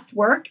your best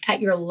work at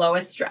your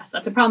lowest stress.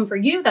 That's a problem for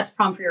you, that's a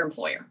problem for your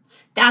employer.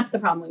 That's the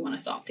problem we want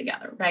to solve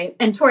together, right?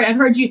 And Tori, I've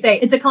heard you say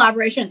it's a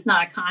collaboration, it's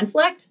not a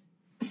conflict.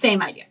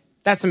 Same idea.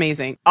 That's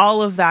amazing.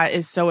 All of that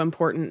is so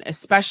important,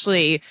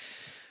 especially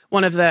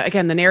one of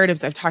the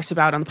narratives I've talked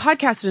about on the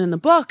podcast and in the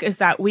book is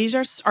that we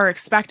just are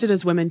expected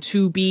as women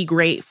to be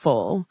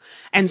grateful.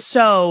 And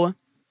so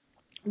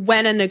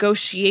when a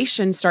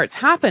negotiation starts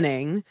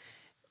happening,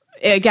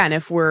 again,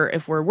 if we're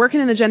working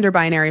in the gender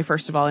binary,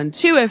 first of all, and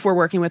two, if we're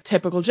working with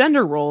typical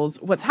gender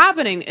roles, what's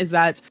happening is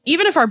that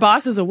even if our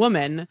boss is a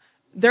woman,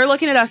 they're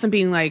looking at us and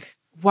being like,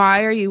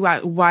 why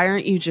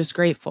aren't you just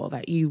grateful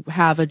that you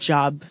have a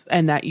job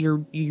and that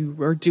you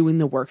are doing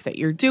the work that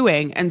you're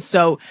doing? And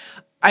so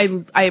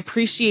I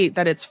appreciate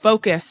that it's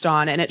focused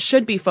on, and it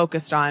should be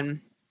focused on,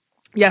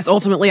 yes,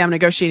 ultimately I'm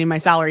negotiating my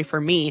salary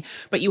for me,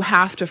 but you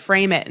have to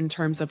frame it in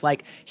terms of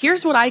like,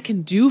 here's what I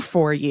can do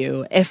for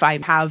you if I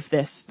have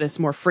this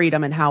more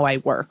freedom in how I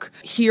work.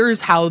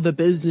 Here's how the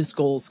business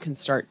goals can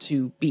start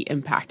to be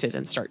impacted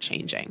and start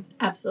changing.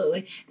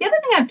 Absolutely. The other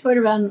thing I've toyed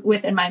around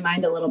with in my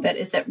mind a little bit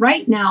is that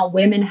right now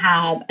women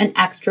have an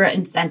extra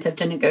incentive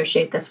to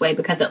negotiate this way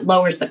because it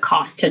lowers the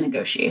cost to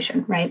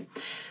negotiation, right?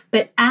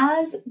 But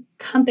as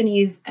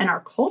companies and our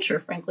culture,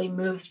 frankly,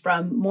 moves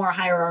from more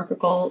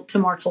hierarchical to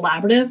more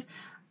collaborative,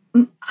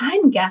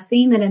 I'm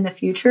guessing that in the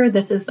future,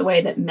 this is the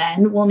way that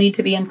men will need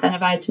to be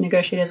incentivized to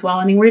negotiate as well.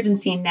 I mean, we're even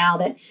seeing now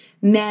that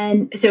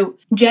so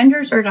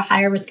genders are at a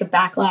higher risk of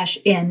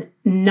backlash in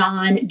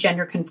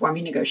non-gender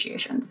conforming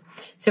negotiations.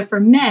 So for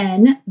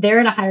men,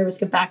 they're at a higher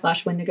risk of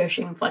backlash when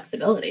negotiating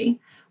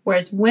flexibility,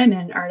 whereas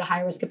women are at a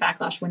higher risk of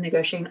backlash when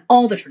negotiating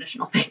all the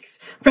traditional things,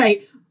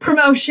 right?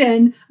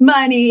 Promotion,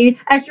 money,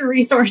 extra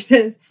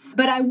resources.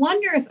 But I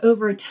wonder if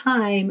over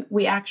time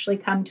we actually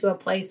come to a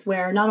place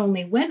where not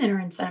only women are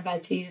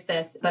incentivized to use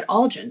this, but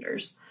all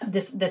genders.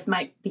 This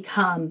might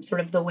become sort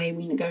of the way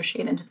we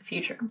negotiate into the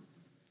future.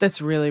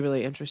 That's really,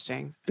 really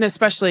interesting. And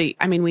especially,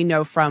 I mean, we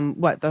know from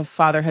the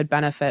fatherhood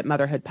benefit,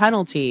 motherhood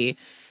penalty,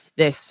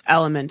 this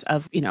element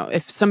of,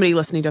 if somebody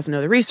listening doesn't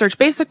know the research,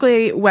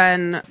 basically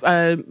when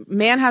a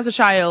man has a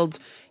child,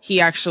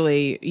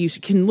 you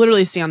can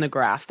literally see on the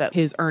graph that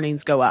his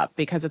earnings go up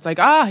because it's like,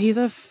 he's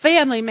a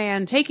family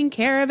man taking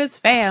care of his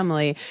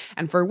family.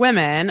 And for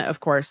women,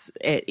 of course,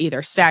 it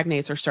either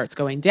stagnates or starts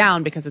going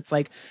down because it's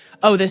like,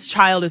 this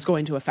child is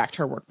going to affect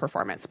her work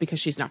performance because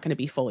she's not going to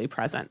be fully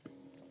present.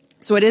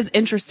 So it is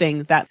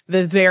interesting that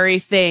the very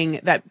thing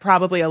that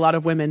probably a lot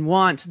of women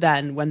want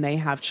then when they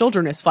have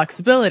children is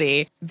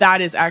flexibility.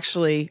 That is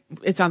actually,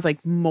 it sounds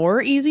like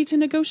more easy to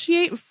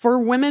negotiate for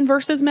women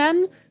versus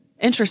men.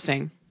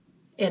 Interesting.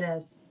 It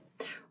is.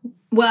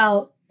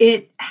 Well,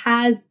 it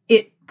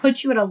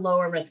puts you at a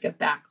lower risk of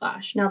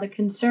backlash. Now, the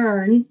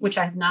concern, which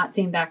I have not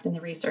seen backed in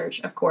the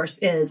research, of course,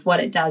 is what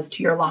it does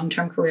to your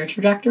long-term career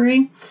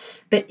trajectory.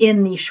 But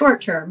in the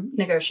short-term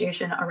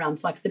negotiation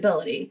around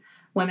flexibility,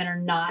 women are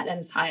not at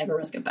as high of a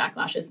risk of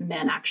backlash as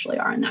men actually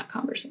are in that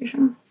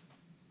conversation.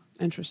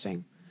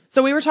 Interesting.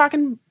 So we were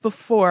talking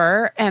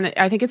before, and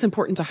I think it's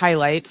important to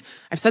highlight,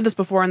 I've said this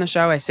before on the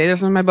show, I say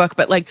this in my book,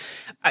 but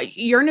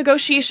your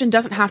negotiation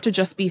doesn't have to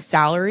just be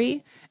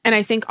salary, and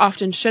I think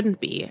often shouldn't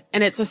be.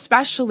 And it's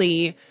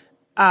especially,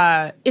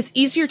 it's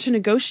easier to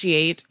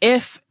negotiate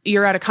if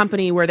you're at a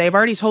company where they've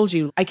already told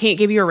you, I can't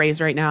give you a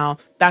raise right now,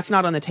 that's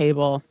not on the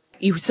table.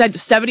 You said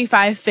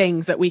 75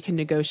 things that we can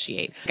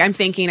negotiate. I'm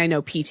thinking, I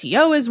know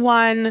PTO is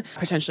one,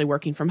 potentially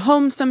working from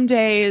home some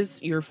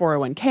days, your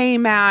 401k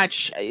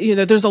match.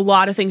 There's a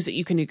lot of things that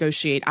you can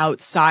negotiate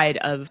outside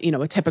of,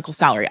 a typical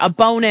salary, a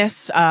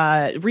bonus,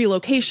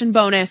 relocation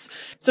bonus.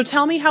 So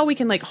tell me how we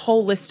can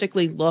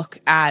holistically look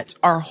at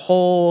our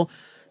whole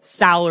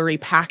salary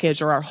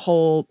package or our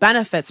whole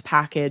benefits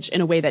package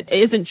in a way that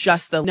isn't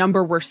just the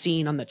number we're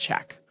seeing on the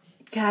check.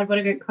 God, what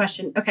a good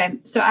question. Okay,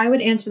 so I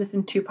would answer this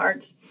in two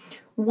parts.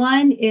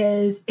 One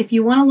is, if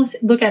you want to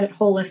look at it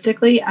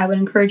holistically, I would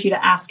encourage you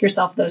to ask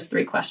yourself those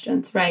three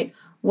questions, right?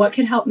 What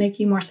could help make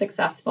you more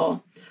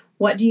successful?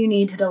 What do you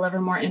need to deliver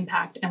more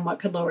impact? And what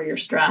could lower your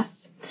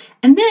stress?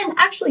 And then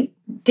actually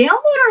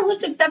download our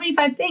list of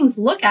 75 things,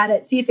 look at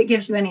it, see if it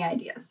gives you any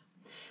ideas.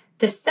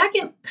 The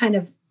second kind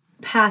of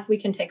path we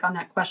can take on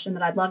that question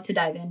that I'd love to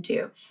dive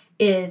into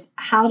is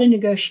how to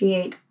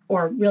negotiate,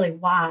 or really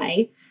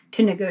why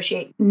to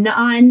negotiate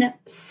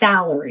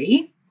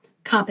non-salary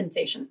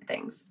compensation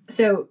things.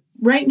 So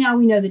right now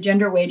we know the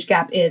gender wage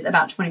gap is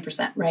about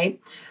 20%,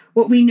 right?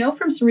 What we know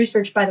from some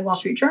research by the Wall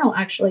Street Journal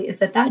actually is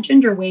that that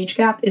gender wage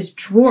gap is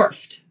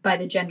dwarfed by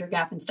the gender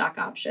gap in stock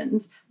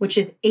options, which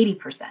is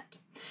 80%.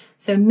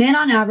 So men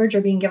on average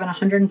are being given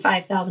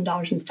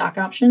 $105,000 in stock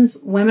options.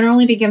 Women are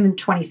only being given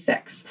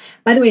 26.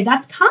 By the way,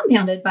 that's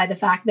compounded by the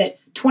fact that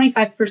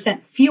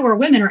 25% fewer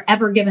women are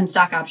ever given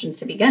stock options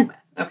to begin with.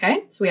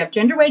 Okay, so we have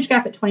gender wage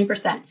gap at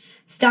 20%,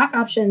 stock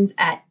options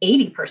at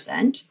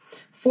 80%,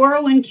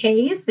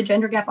 401ks, the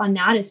gender gap on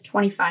that is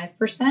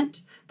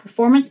 25%.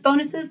 Performance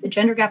bonuses, the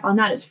gender gap on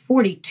that is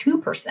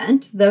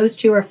 42%. Those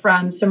two are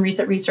from some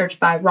recent research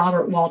by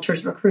Robert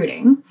Walters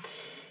Recruiting.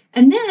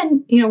 And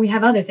then, we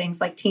have other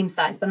things like team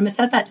size, but I'm going to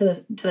set that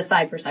to the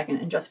side for a second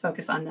and just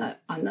focus on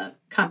the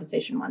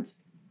compensation ones.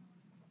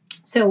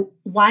 So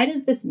why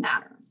does this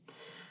matter?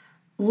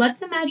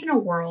 Let's imagine a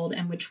world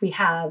in which we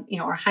have,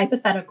 our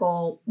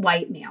hypothetical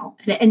white male.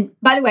 And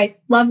by the way,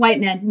 love white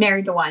men,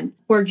 married to one.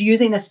 We're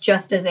using this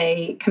just as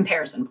a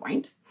comparison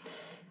point.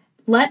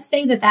 Let's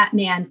say that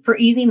man, for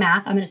easy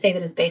math, I'm going to say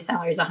that his base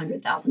salary is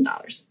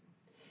 $100,000.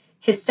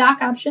 His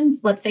stock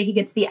options, let's say he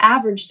gets the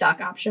average stock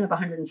option of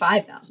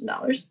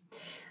 $105,000.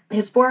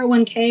 His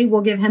 401k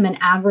will give him an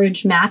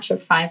average match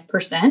of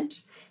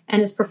 5%. And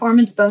his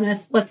performance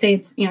bonus, let's say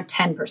it's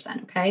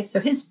 10%. Okay,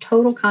 so his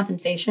total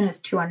compensation is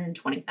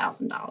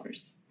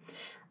 $220,000.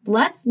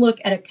 Let's look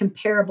at a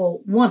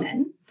comparable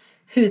woman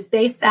whose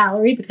base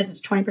salary, because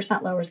it's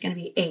 20% lower, is going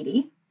to be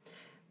 $80,000.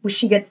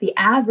 She gets the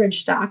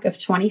average stock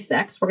of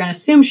 26. We're going to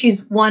assume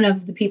she's one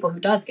of the people who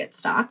does get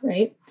stock,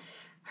 right?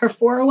 Her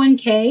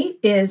 401k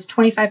is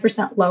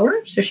 25%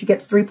 lower, so she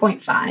gets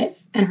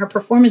 3.5, and her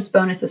performance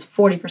bonus is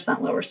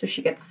 40% lower, so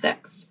she gets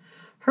 6.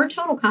 Her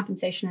total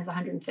compensation is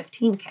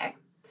 $115K.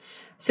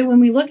 So when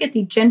we look at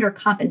the gender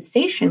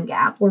compensation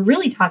gap, we're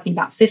really talking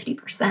about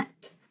 50%.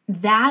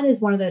 That is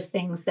one of those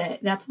things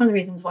that's one of the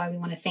reasons why we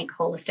want to think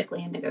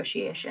holistically in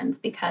negotiations,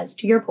 because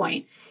to your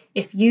point,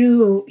 if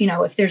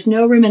if there's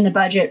no room in the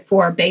budget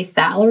for base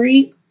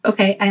salary,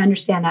 okay, I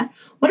understand that.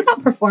 What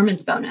about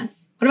performance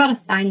bonus? What about a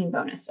signing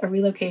bonus, a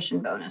relocation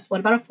bonus?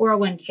 What about a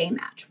 401k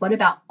match? What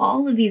about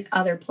all of these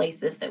other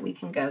places that we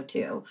can go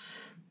to?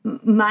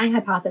 My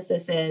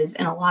hypothesis is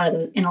in a lot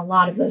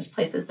of those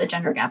places, the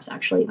gender gap's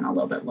actually even a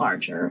little bit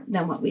larger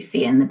than what we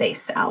see in the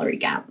base salary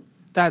gap.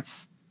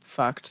 That's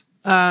fucked.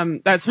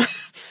 That's my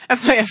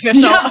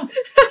official. No.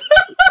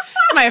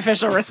 My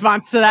official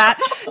response to that.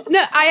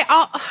 No,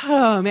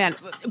 oh man.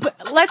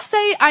 But let's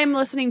say I'm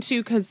listening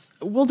to, because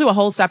we'll do a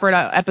whole separate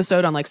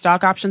episode on like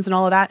stock options and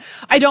all of that.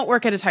 I don't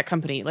work at a tech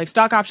company. Like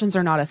stock options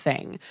are not a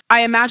thing.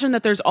 I imagine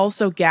that there's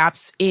also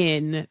gaps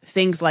in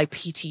things like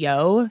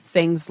PTO,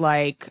 things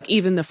like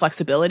even the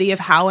flexibility of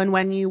how and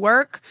when you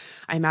work.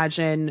 I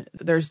imagine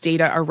there's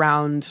data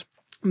around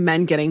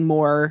men getting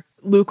more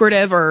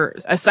lucrative or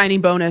a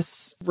signing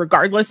bonus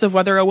regardless of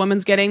whether a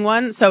woman's getting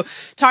one. So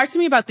talk to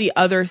me about the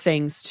other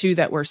things too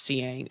that we're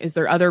seeing. Is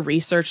there other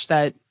research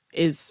that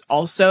is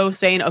also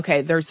saying,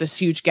 okay, there's this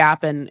huge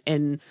gap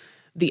in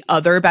the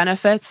other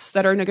benefits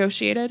that are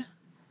negotiated?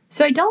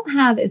 So I don't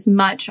have as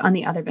much on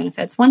the other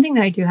benefits. One thing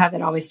that I do have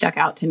that always stuck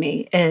out to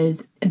me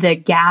is the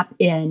gap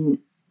in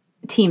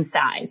team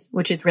size,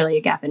 which is really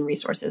a gap in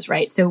resources,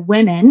 right? So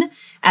women,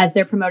 as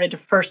they're promoted to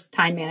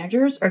first-time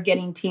managers, are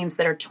getting teams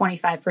that are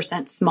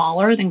 25%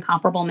 smaller than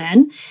comparable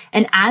men.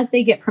 And as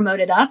they get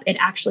promoted up, it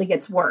actually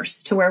gets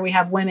worse to where we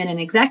have women in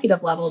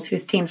executive levels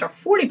whose teams are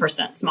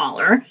 40%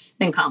 smaller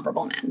than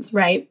comparable men's,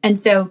 right? And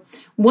so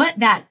what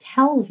that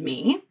tells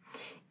me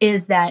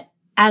is that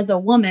as a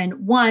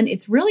woman, one,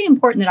 it's really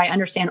important that I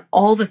understand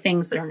all the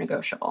things that are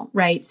negotiable,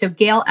 right? So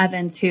Gail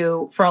Evans,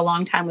 who for a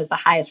long time was the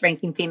highest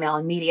ranking female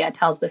in media,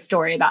 tells the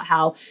story about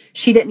how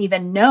she didn't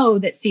even know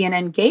that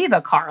CNN gave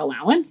a car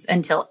allowance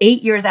until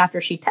 8 years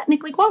after she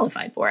technically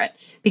qualified for it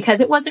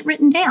because it wasn't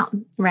written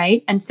down,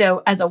 right? And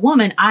so as a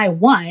woman, I,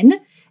 one,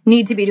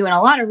 need to be doing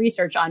a lot of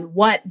research on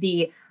what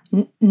the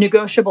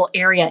negotiable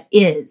area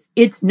is.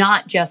 It's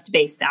not just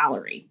base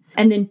salary.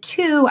 And then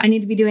two, I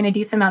need to be doing a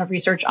decent amount of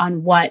research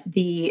on what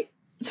the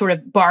sort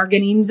of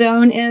bargaining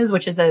zone is,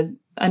 which is an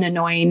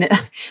annoying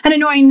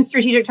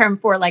strategic term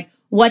for like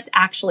what's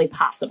actually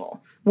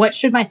possible. What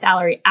should my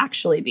salary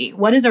actually be?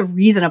 What is a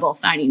reasonable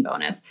signing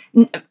bonus?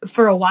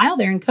 For a while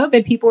there in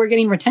COVID, people were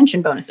getting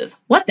retention bonuses.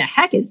 What the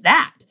heck is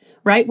that,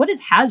 right? What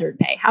is hazard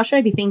pay? How should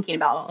I be thinking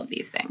about all of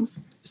these things?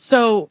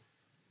 So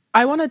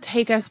I want to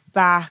take us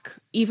back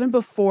even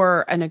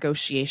before a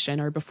negotiation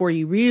or before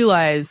you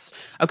realize,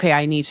 okay,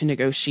 I need to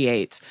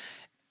negotiate.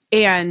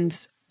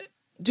 And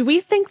do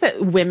we think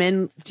that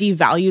women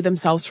devalue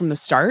themselves from the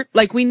start?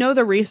 Like we know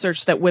the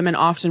research that women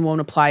often won't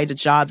apply to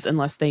jobs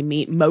unless they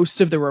meet most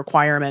of the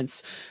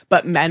requirements,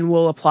 but men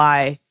will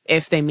apply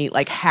if they meet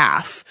like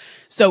half.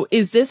 So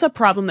is this a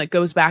problem that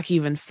goes back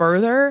even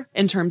further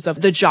in terms of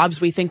the jobs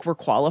we think we're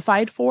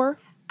qualified for?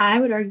 I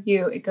would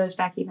argue it goes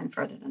back even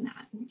further than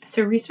that.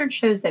 So research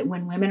shows that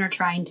when women are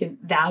trying to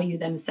value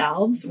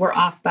themselves, we're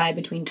off by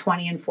between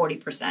 20 and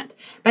 40%.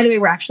 By the way,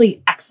 we're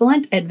actually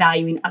excellent at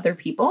valuing other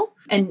people.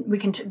 And we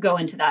can go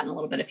into that in a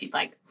little bit if you'd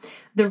like.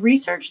 The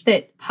research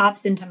that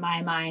pops into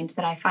my mind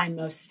that I find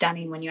most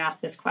stunning when you ask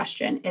this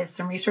question is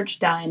some research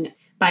done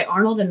by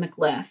Arnold and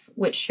McLiff,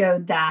 which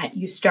showed that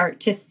you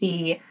start to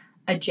see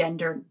a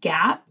gender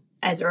gap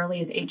as early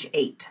as age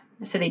 8.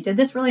 So they did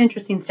this really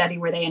interesting study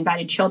where they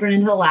invited children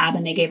into the lab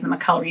and they gave them a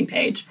coloring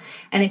page.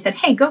 And they said,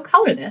 hey, go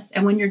color this.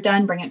 And when you're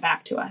done, bring it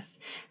back to us.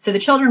 So the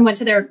children went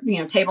to their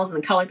tables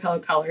and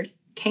colored,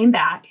 came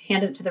back,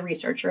 handed it to the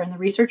researcher. And the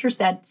researcher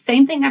said,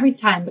 same thing every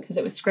time because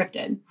it was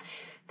scripted.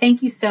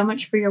 Thank you so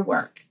much for your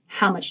work.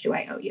 How much do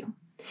I owe you?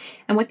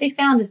 And what they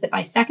found is that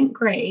by second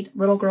grade,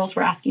 little girls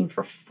were asking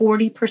for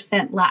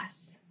 40%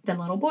 less than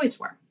little boys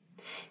were.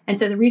 And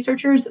so the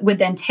researchers would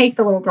then take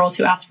the little girls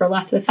who asked for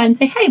less to the side and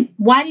say, hey,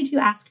 why did you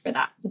ask for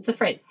that? That's the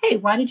phrase. Hey,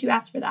 why did you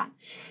ask for that?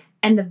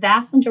 And the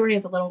vast majority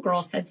of the little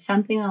girls said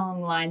something along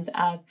the lines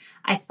of,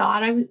 I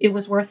thought it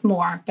was worth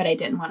more, but I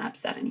didn't want to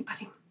upset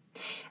anybody.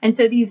 And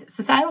so these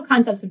societal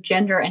concepts of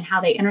gender and how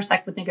they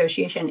intersect with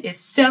negotiation is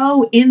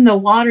so in the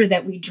water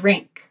that we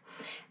drink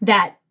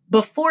that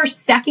before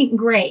second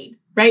grade,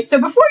 right? So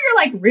before you're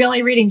like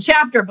really reading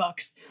chapter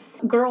books,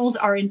 girls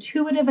are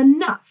intuitive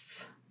enough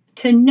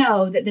to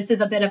know that this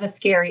is a bit of a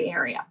scary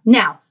area.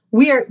 Now,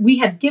 we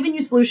have given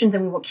you solutions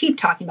and we will keep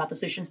talking about the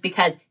solutions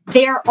because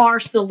there are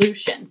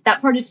solutions.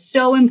 That part is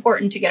so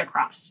important to get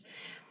across.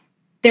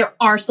 There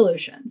are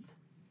solutions,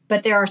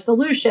 but there are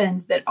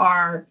solutions that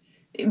are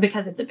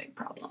because it's a big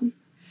problem.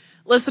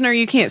 Listener,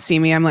 you can't see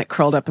me. I'm like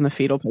curled up in the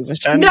fetal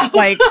position, No.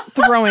 like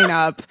throwing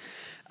up.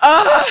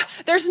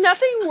 There's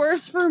nothing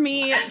worse for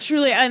me,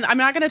 truly, and I'm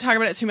not going to talk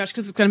about it too much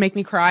because it's going to make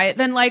me cry,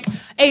 than like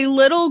a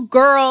little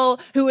girl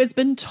who has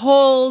been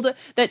told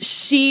that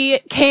she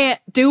can't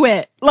do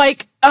it.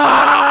 Like,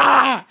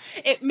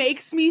 it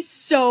makes me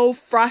so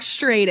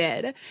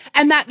frustrated.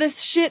 And that this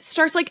shit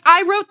starts, like,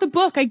 I wrote the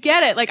book, I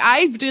get it. Like,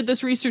 I did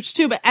this research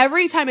too, but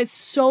every time it's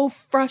so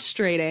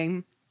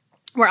frustrating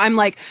where I'm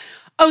like,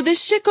 oh,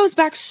 this shit goes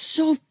back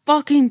so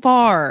fucking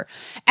far.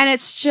 And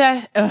it's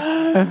just,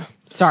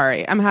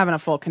 sorry, I'm having a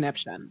full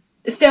conniption.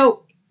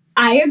 So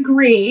I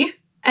agree,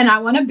 and I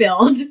want to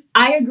build.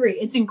 I agree.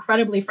 It's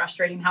incredibly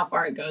frustrating how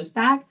far it goes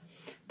back.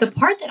 The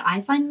part that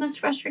I find most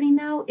frustrating,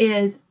 though,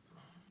 is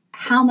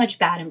how much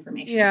bad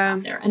information is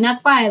out there. And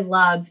that's why I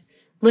love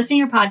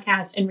listening to your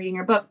podcast and reading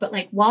your book. But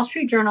like Wall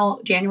Street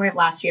Journal, January of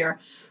last year,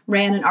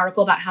 ran an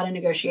article about how to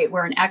negotiate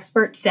where an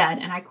expert said,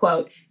 and I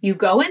quote, you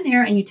go in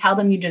there and you tell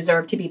them you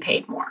deserve to be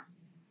paid more.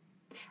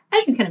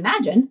 As you can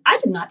imagine, I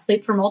did not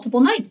sleep for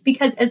multiple nights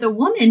because as a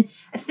woman,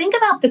 think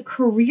about the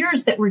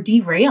careers that were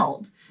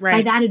derailed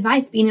by that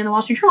advice being in the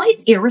Wall Street Journal.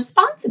 It's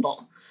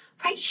irresponsible,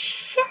 right?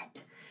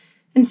 Shit.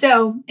 And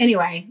so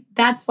anyway,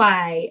 that's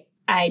why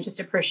I just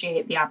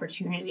appreciate the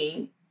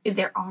opportunity.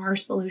 There are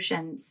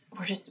solutions.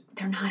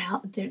 They're not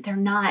out.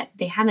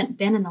 They haven't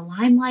been in the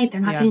limelight.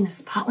 They're not getting the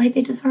spotlight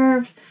they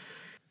deserve.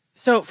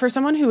 So for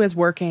someone who is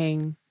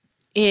working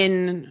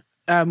in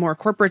a more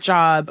corporate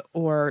job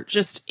or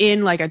just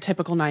in like a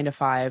typical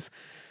 9-to-5,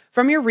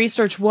 from your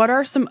research, what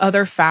are some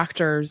other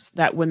factors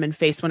that women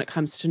face when it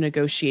comes to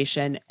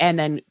negotiation and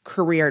then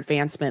career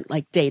advancement,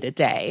 like day to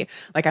day?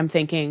 Like I'm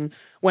thinking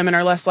women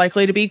are less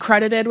likely to be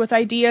credited with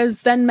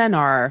ideas than men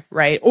are,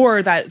 right?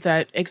 Or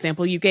that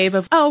example you gave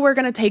of, oh, we're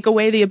going to take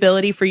away the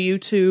ability for you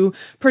to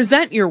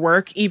present your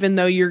work, even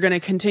though you're going to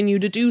continue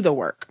to do the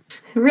work.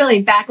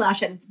 Really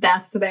backlash at its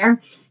best there.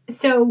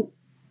 So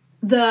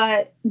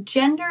the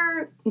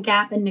gender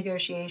gap in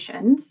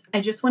negotiations,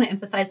 I just want to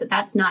emphasize that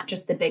that's not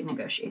just the big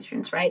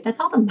negotiations, right? That's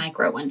all the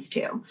micro ones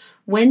too.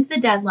 When's the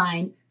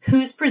deadline?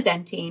 Who's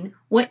presenting?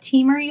 What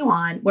team are you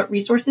on? What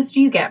resources do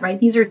you get, right?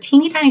 These are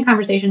teeny tiny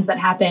conversations that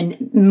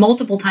happen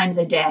multiple times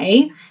a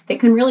day that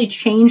can really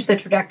change the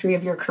trajectory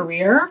of your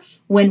career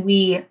when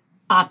we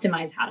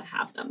optimize how to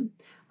have them,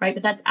 right?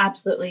 But that's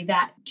absolutely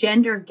that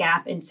gender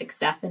gap in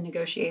success in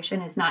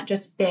negotiation is not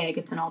just big,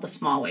 it's in all the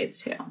small ways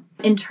too.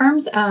 In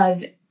terms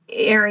of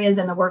areas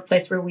in the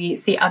workplace where we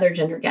see other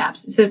gender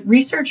gaps. So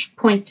research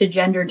points to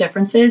gender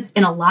differences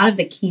in a lot of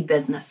the key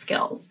business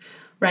skills,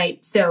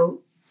 right? So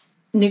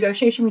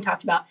negotiation, we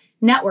talked about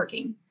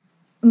networking.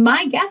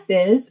 My guess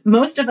is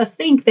most of us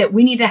think that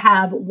we need to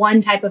have one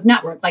type of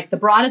network, like the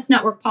broadest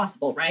network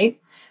possible, right?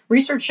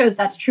 Research shows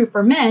that's true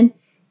for men.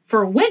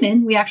 For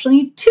women, we actually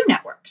need 2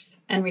 networks.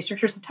 And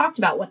researchers have talked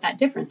about what that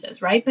difference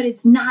is, right? But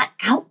it's not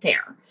out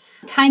there.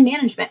 Time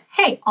management.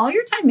 Hey, all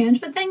your time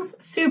management things,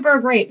 super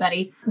great,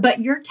 buddy. But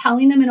you're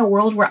telling them in a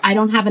world where I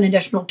don't have an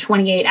additional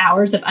 28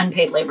 hours of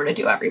unpaid labor to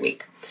do every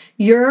week.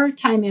 Your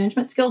time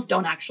management skills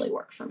don't actually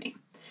work for me.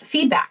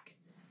 Feedback.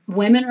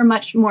 Women are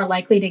much more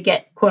likely to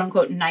get quote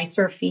unquote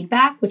nicer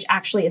feedback, which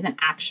actually isn't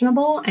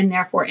actionable and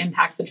therefore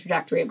impacts the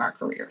trajectory of our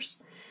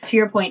careers. To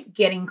your point,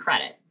 getting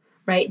credit.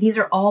 Right? These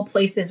are all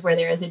places where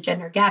there is a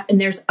gender gap. And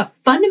there's a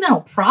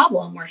fundamental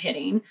problem we're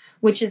hitting,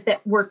 which is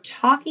that we're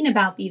talking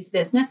about these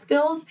business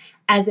skills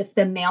as if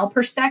the male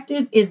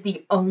perspective is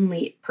the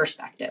only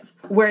perspective.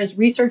 Whereas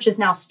research is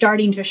now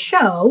starting to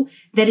show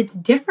that it's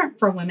different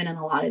for women in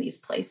a lot of these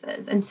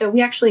places. And so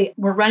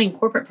we're running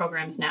corporate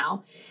programs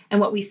now. And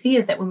what we see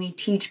is that when we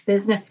teach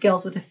business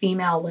skills with a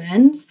female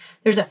lens,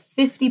 there's a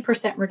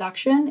 50%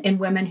 reduction in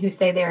women who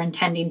say they're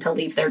intending to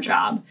leave their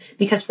job.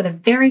 Because for the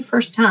very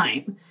first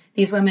time,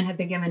 these women have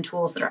been given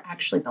tools that are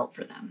actually built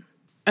for them.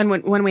 And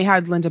when we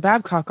had Linda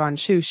Babcock on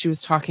too, she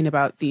was talking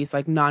about these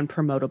like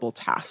non-promotable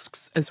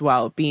tasks as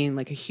well, being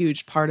like a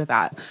huge part of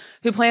that.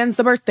 Who plans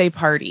the birthday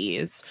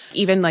parties?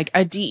 Even like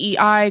a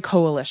DEI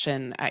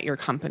coalition at your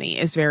company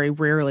is very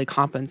rarely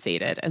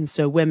compensated. And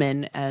so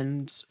women,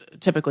 and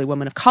typically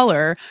women of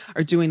color,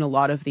 are doing a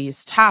lot of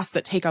these tasks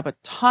that take up a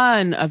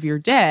ton of your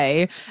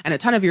day and a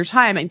ton of your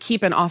time and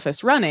keep an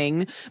office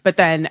running. But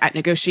then at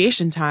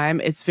negotiation time,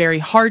 it's very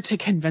hard to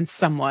convince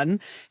someone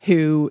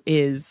who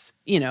is,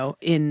 you know,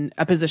 in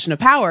a position of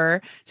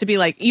power to be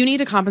like, you need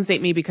to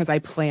compensate me because I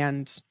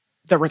planned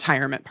the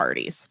retirement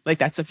parties. Like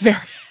that's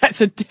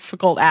a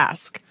difficult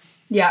ask.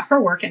 Yeah,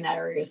 her work in that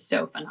area is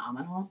so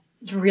phenomenal.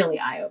 It's really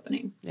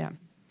eye-opening. Yeah.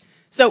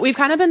 So we've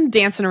kind of been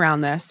dancing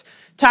around this.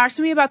 Talk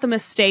to me about the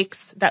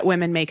mistakes that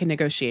women make in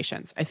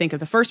negotiations. I think of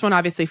the first one,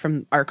 obviously,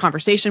 from our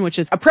conversation, which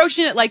is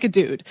approaching it like a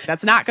dude.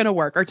 That's not going to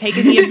work. Or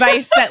taking the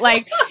advice that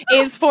like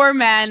is for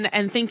men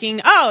and thinking,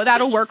 oh,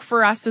 that'll work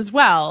for us as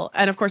well.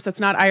 And of course, that's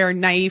not our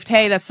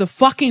naivete. That's the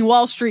fucking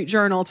Wall Street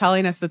Journal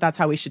telling us that that's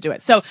how we should do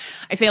it. So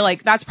I feel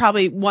like that's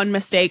probably one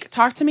mistake.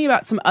 Talk to me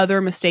about some other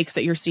mistakes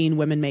that you're seeing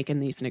women make in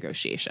these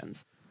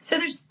negotiations. So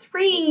there's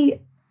three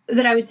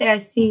that I would say I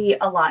see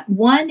a lot.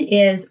 One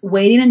is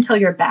waiting until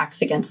your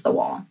back's against the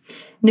wall.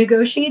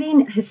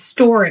 Negotiating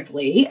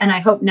historically, and I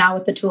hope now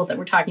with the tools that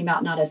we're talking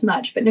about, not as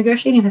much, but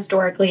negotiating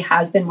historically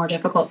has been more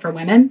difficult for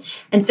women.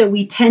 And so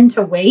we tend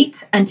to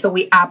wait until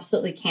we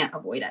absolutely can't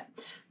avoid it.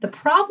 The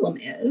problem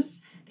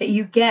is that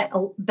you get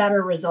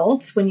better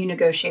results when you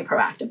negotiate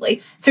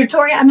proactively. So,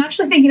 Tori, I'm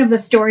actually thinking of the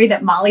story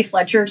that Molly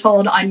Fletcher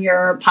told on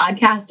your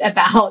podcast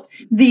about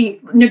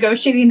the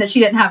negotiating that she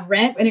didn't have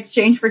rent in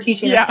exchange for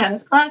teaching this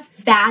tennis class.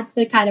 That's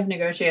the kind of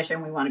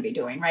negotiation we want to be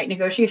doing, right?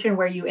 Negotiation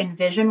where you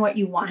envision what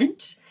you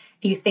want,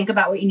 you think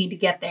about what you need to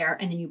get there,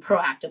 and then you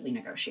proactively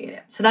negotiate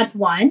it. So that's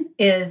one,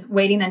 is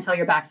waiting until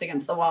your back's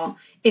against the wall.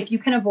 If you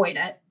can avoid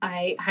it,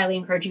 I highly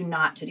encourage you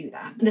not to do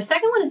that. The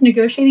second one is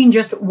negotiating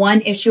just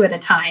one issue at a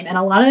time. And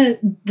a lot of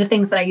the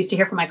things that I used to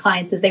hear from my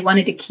clients is they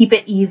wanted to keep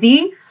it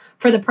easy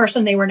for the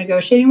person they were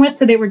negotiating with,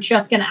 so they were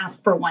just going to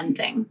ask for one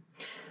thing.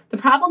 The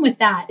problem with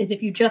that is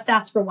if you just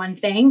ask for one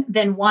thing,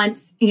 then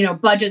once,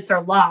 budgets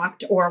are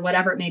locked or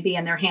whatever it may be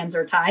and their hands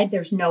are tied,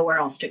 there's nowhere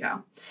else to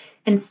go.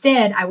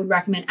 Instead, I would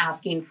recommend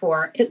asking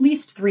for at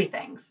least three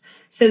things.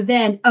 So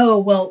then,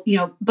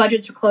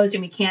 budgets are closed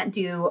and we can't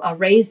do a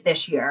raise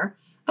this year.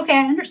 Okay,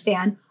 I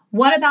understand.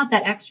 What about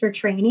that extra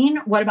training?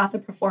 What about the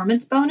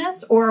performance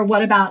bonus? Or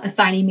what about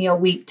assigning me a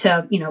week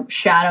to,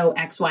 shadow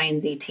X, Y,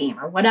 and Z team,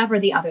 or whatever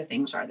the other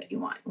things are that you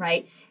want,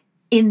 right?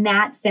 In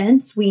that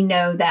sense, we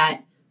know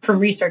that from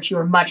research, you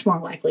are much more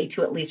likely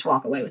to at least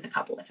walk away with a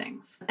couple of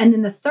things. And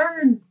then the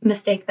third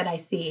mistake that I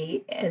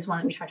see is one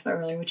that we talked about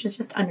earlier, which is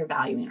just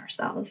undervaluing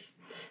ourselves.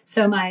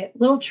 So my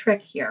little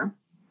trick here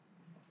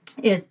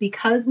is,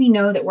 because we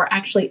know that we're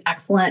actually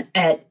excellent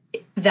at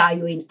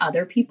valuing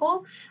other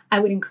people,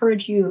 I would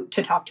encourage you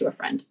to talk to a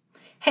friend.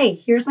 Hey,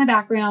 here's my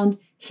background.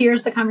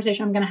 Here's the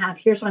conversation I'm going to have.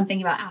 Here's what I'm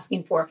thinking about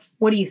asking for.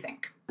 What do you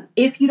think?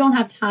 If you don't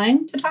have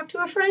time to talk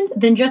to a friend,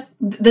 then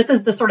this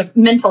is the sort of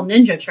mental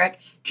ninja trick.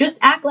 Just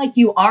act like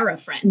you are a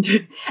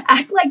friend.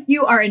 Act like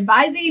you are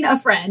advising a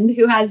friend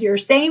who has your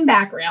same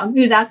background,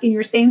 who's asking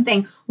your same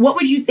thing. What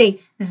would you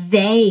say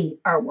they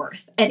are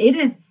worth? And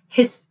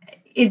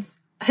it's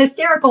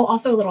hysterical,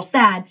 also a little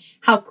sad,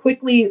 how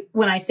quickly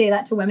when I say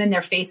that to women,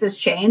 their faces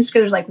change,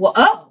 because they're like,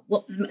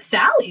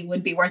 Sally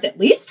would be worth at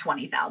least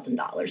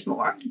 $20,000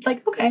 more. It's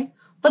like, okay,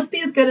 let's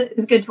be as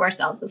good to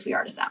ourselves as we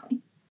are to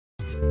Sally.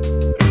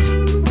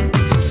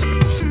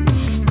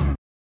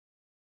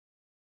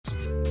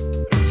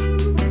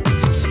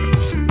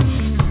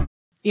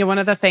 One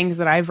of the things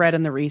that I've read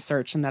in the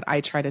research and that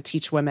I try to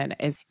teach women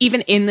is,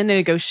 even in the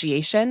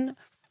negotiation,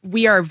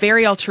 we are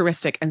very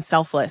altruistic and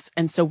selfless.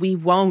 And so we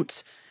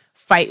won't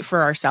fight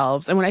for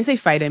ourselves. And when I say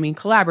fight, I mean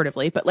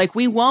collaboratively, but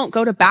we won't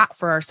go to bat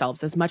for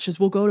ourselves as much as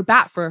we'll go to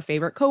bat for a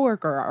favorite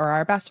coworker or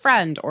our best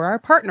friend or our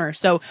partner.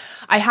 So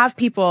I have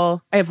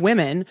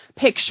women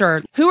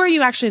picture, who are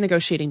you actually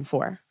negotiating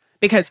for?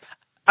 Because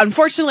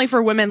unfortunately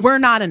for women, we're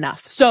not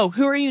enough. So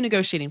who are you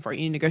negotiating for? Are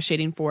you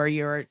negotiating for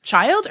your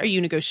child? Are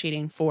you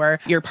negotiating for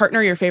your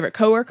partner, your favorite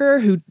coworker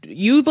who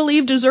you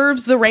believe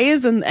deserves the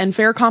raise and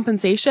fair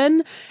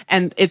compensation?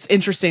 And it's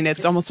interesting.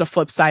 It's almost a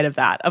flip side of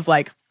that, of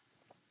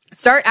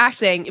start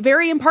acting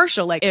very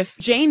impartial. Like, if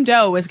Jane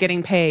Doe was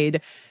getting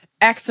paid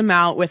X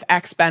amount with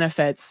X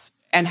benefits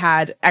and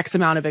had X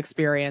amount of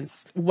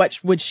experience, what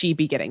would she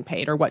be getting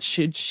paid, or what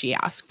should she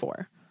ask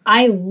for?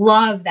 I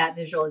love that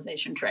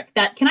visualization trick.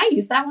 Can I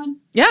use that one?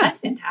 Yeah. That's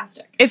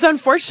fantastic. It's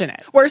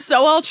unfortunate. We're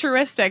so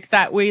altruistic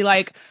that we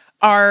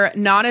are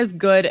not as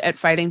good at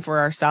fighting for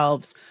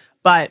ourselves,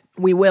 but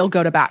we will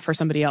go to bat for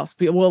somebody else.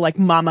 We will like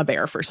mama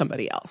bear for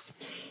somebody else.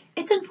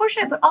 It's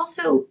unfortunate, but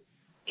also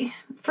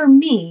for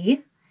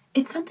me,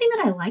 it's something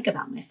that I like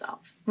about myself,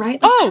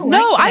 right? Like,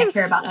 I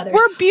care about others.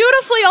 We're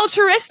beautifully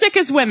altruistic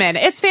as women.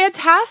 It's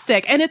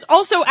fantastic. And it's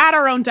also at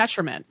our own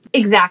detriment.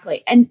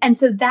 Exactly. And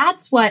so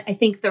that's what I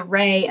think the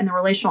Ray and the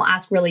relational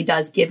ask really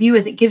does give you,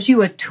 is it gives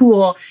you a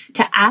tool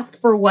to ask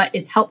for what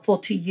is helpful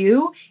to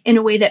you in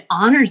a way that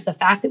honors the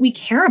fact that we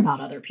care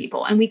about other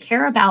people and we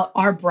care about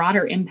our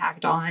broader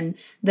impact on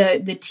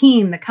the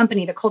team, the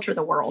company, the culture,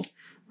 the world,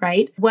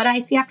 right? What I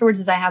see afterwards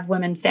is I have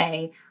women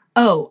say,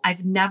 oh,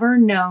 I've never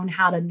known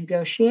how to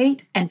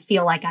negotiate and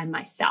feel like I'm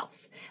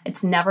myself.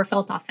 It's never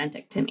felt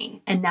authentic to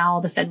me. And now all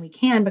of a sudden we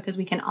can, because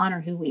we can honor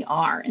who we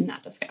are in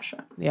that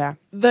discussion. Yeah.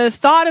 The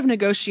thought of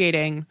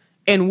negotiating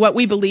in what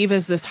we believe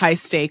is this high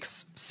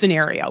stakes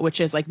scenario,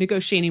 which is like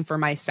negotiating for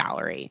my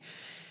salary.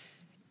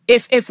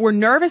 If we're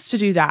nervous to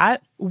do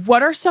that,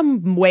 what are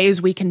some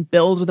ways we can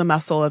build the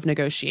muscle of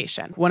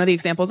negotiation? One of the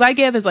examples I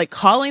give is like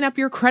calling up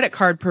your credit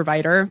card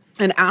provider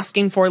and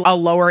asking for a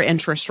lower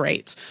interest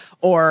rate.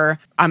 Or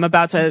I'm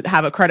about to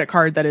have a credit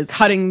card that is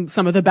cutting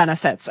some of the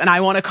benefits, and I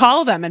want to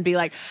call them and be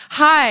like,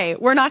 hi,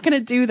 we're not going to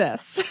do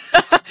this.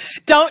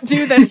 Don't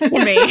do this to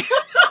me.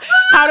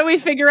 How do we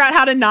figure out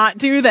how to not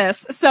do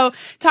this? So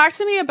talk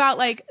to me about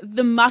like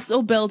the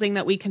muscle building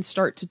that we can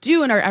start to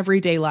do in our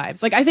everyday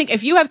lives. Like, I think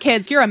if you have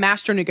kids, you're a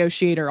master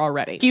negotiator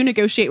already. You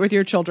negotiate with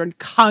your children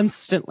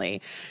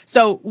constantly.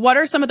 So what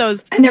are some of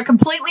those? And they're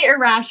completely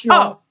irrational.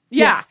 Oh,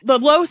 yeah. Yes. The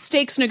low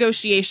stakes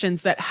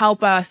negotiations that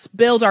help us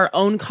build our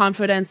own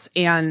confidence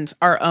and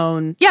our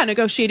own,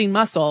 negotiating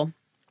muscle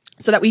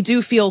so that we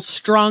do feel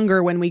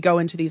stronger when we go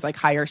into these like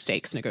higher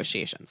stakes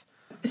negotiations.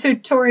 So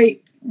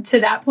Tori,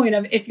 to that point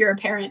of if you're a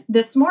parent,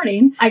 this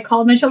morning, I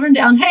called my children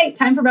down. Hey,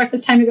 time for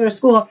breakfast, time to go to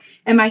school.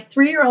 And my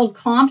 3-year-old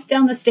clomps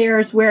down the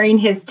stairs wearing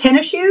his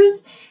tennis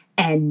shoes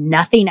and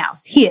nothing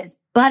else. He is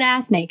butt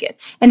ass naked.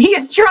 And he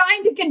is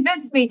trying to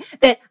convince me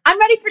that I'm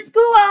ready for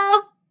school.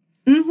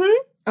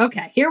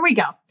 Okay, here we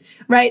go.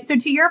 Right. So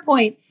to your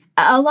point,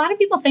 a lot of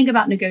people think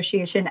about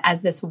negotiation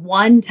as this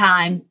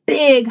one-time,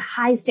 big,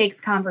 high-stakes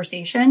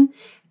conversation,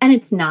 and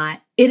it's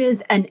not. It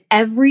is an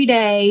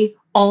everyday,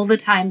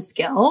 all-the-time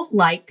skill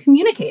like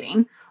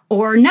communicating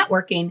or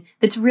networking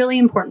that's really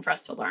important for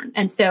us to learn.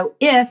 And so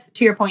if,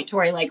 to your point,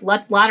 Tori, like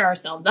let's ladder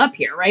ourselves up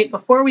here, right?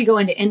 Before we go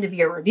into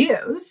end-of-year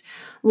reviews,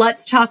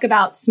 let's talk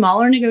about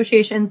smaller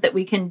negotiations that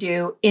we can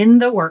do in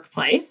the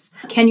workplace.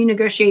 Can you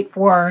negotiate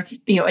for,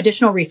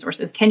 additional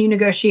resources? Can you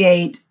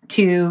negotiate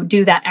to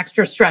do that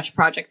extra stretch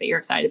project that you're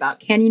excited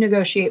about? Can you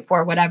negotiate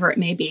for whatever it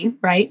may be,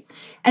 right?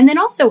 And then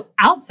also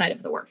outside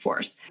of the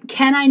workforce,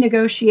 can I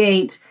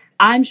negotiate?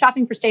 I'm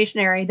shopping for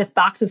stationery. This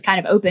box is kind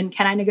of open.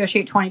 Can I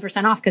negotiate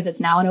 20% off because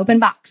it's now an open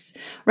box,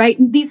 right?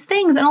 These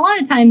things. And a lot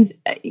of times,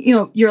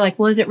 you're like,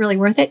 well, is it really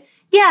worth it?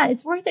 Yeah,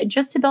 it's worth it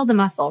just to build the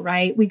muscle,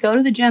 right? We go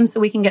to the gym so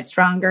we can get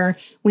stronger.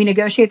 We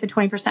negotiate the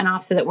 20%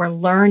 off so that we're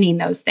learning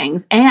those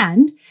things.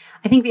 And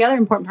I think the other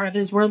important part of it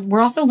is we're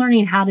also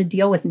learning how to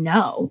deal with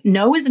no.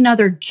 No is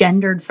another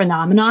gendered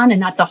phenomenon.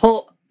 And that's a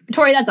whole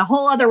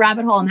other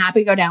rabbit hole I'm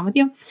happy to go down with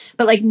you.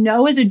 But like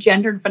no is a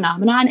gendered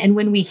phenomenon. And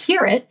when we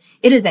hear it,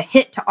 it is a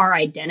hit to our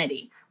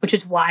identity, which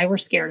is why we're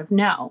scared of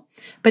no.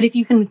 But if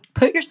you can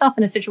put yourself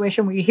in a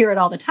situation where you hear it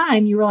all the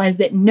time, you realize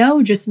that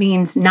no just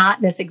means not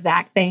this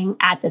exact thing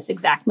at this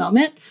exact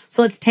moment.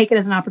 So let's take it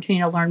as an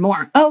opportunity to learn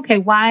more. Oh, okay,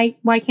 why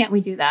can't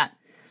we do that?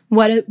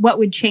 What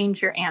would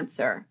change your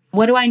answer?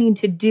 What do I need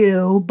to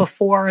do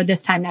before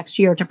this time next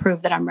year to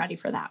prove that I'm ready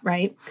for that,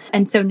 right?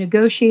 And so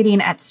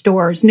negotiating at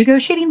stores,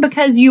 negotiating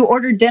because you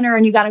ordered dinner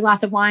and you got a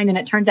glass of wine and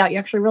it turns out you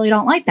actually really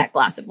don't like that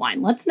glass of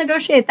wine. Let's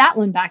negotiate that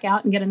one back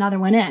out and get another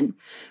one in,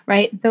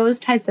 right? Those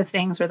types of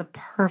things are the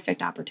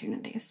perfect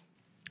opportunities.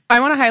 I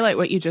want to highlight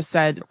what you just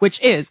said,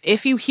 which is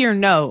if you hear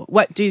no,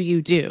 what do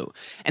you do?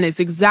 And it's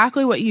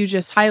exactly what you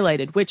just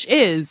highlighted, which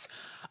is,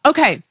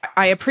 okay,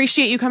 I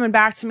appreciate you coming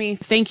back to me.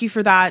 Thank you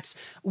for that.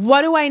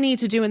 What do I need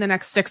to do in the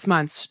next 6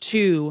 months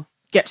to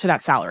get to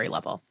that salary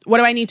level? What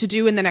do I need to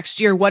do in the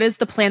next year? What is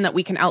the plan that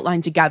we can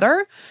outline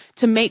together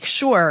to make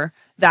sure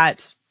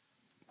that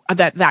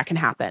can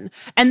happen?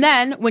 And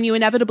then when you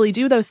inevitably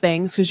do those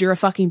things, because you're a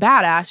fucking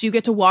badass, you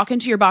get to walk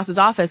into your boss's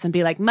office and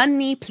be like,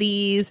 money,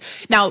 please.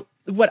 Now,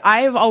 what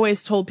I've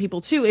always told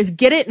people too is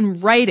get it in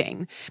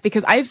writing,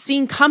 because I've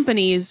seen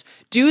companies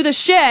do the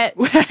shit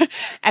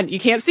and you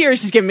can't see her.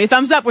 She's giving me a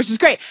thumbs up, which is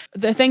great.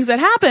 The things that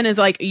happen is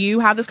like you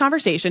have this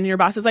conversation and your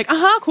boss is like,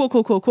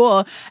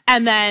 cool.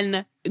 And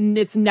then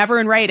it's never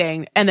in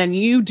writing. And then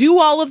you do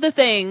all of the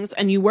things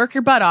and you work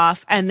your butt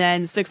off. And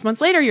then 6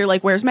 months later, you're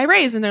like, where's my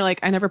raise? And they're like,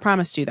 I never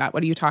promised you that.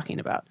 What are you talking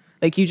about?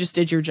 Like you just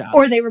did your job.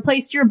 Or they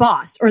replaced your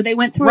boss, or they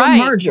went through a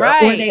merger,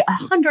 or they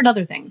 100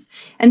 other things.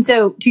 And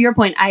so to your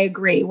point, I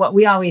agree. What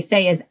we always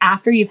say is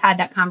after you've had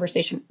that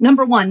conversation,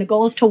 number one, the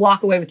goal is to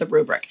walk away with a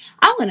rubric.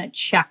 I want a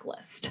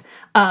checklist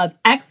of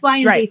X, Y,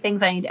 and Z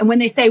things I need. And when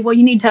they say, well,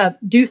 you need to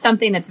do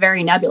something that's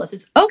very nebulous,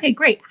 it's okay,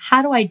 great.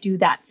 How do I do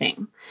that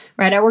thing?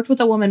 Right. I worked with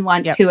a woman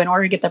once who, in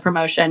order to get the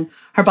promotion,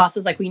 her boss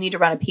was like, we need to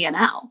run a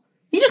P&L.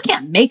 You just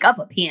can't make up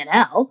a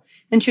P&L.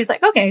 And she was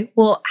like, okay,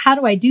 well, how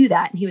do I do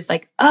that? And he was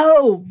like,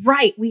 oh,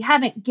 right. We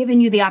haven't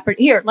given you the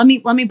opportunity. Here, let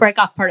me break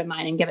off part of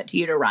mine and give it to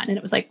you to run. And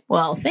it was like,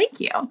 well, thank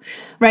you.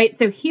 Right.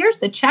 So here's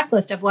the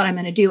checklist of what I'm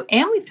going to do.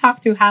 And we've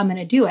talked through how I'm going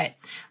to do it.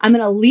 I'm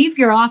going to leave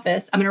your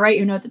office. I'm going to write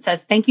you a note that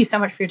says, thank you so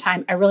much for your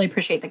time. I really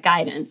appreciate the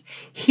guidance.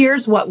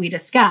 Here's what we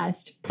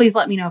discussed. Please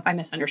let me know if I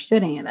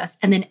misunderstood any of this.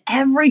 And then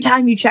every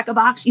time you check a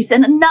box, you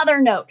send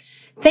another note.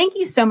 Thank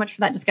you so much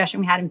for that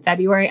discussion we had in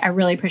February. I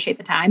really appreciate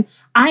the time.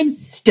 I'm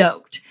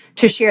stoked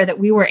to share that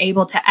we were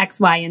able to X,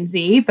 Y, and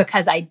Z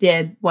because I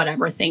did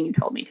whatever thing you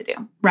told me to do,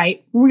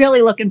 right?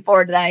 Really looking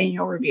forward to that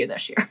annual review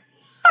this year.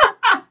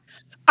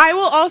 I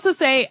will also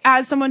say,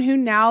 as someone who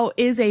now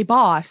is a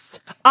boss,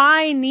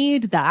 I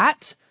need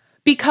that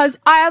because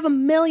I have a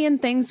million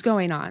things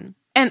going on.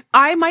 And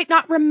I might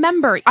not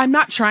remember. I'm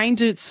not trying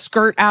to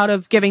skirt out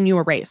of giving you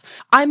a raise.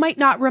 I might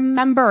not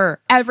remember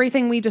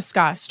everything we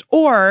discussed.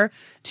 Or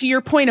to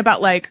your point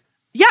about like,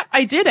 yeah,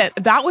 I did it.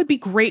 That would be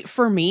great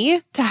for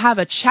me to have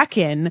a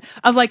check-in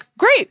of like,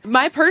 great,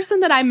 my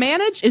person that I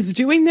manage is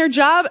doing their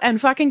job and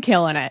fucking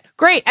killing it.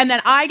 Great. And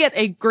then I get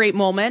a great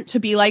moment to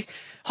be like,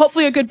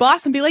 hopefully a good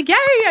boss and be like, yay,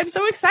 I'm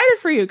so excited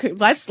for you.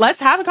 Let's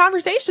have a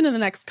conversation in the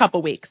next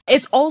couple weeks.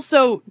 It's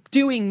also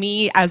doing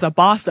me as a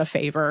boss a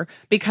favor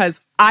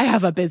because I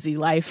have a busy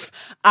life.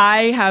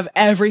 I have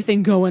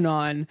everything going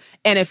on.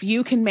 And if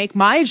you can make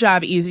my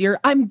job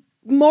easier, I'm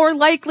more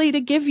likely to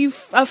give you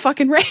a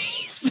fucking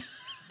raise.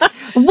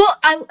 Well,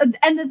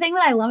 and the thing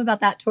that I love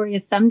about that, Tori,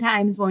 is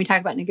sometimes when we talk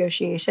about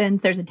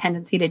negotiations, there's a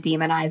tendency to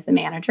demonize the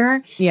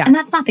manager. Yeah. And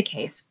that's not the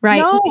case, right?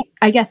 No.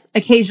 I guess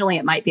occasionally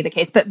it might be the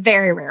case, but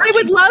very rarely. I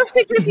would love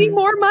to give you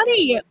more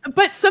money,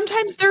 but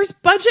sometimes there's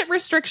budget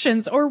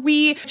restrictions, or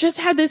we just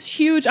had this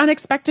huge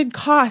unexpected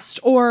cost,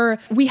 or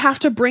we have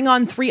to bring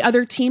on 3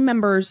 other team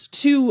members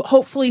to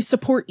hopefully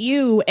support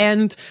you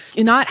and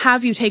not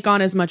have you take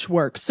on as much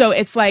work. So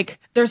it's like,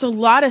 there's a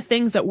lot of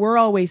things that we're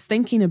always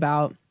thinking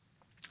about.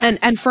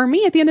 And for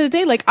me, at the end of the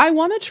day, like, I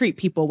want to treat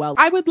people well.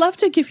 I would love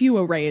to give you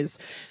a raise.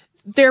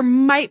 There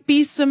might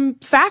be some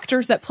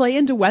factors that play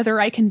into whether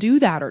I can do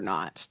that or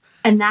not.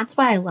 And that's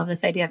why I love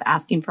this idea of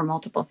asking for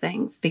multiple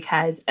things,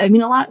 because I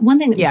mean, one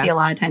thing that we see a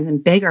lot of times in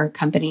bigger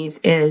companies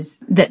is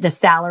that the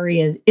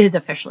salary is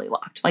officially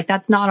locked. Like,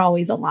 that's not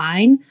always a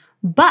line,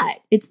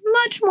 but it's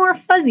much more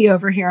fuzzy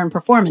over here in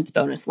performance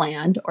bonus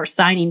land, or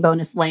signing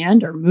bonus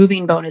land, or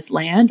moving bonus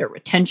land, or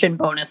retention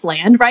bonus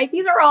land, right?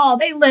 These are all,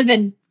 they live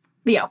in,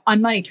 on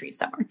money trees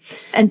somewhere.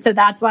 And so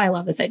that's why I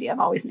love this idea of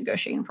always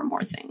negotiating for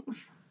more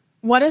things.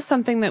 What is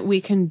something that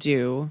we can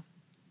do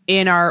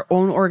in our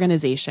own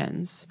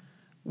organizations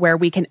where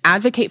we can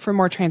advocate for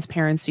more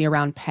transparency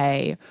around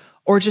pay,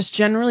 or just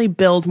generally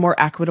build more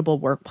equitable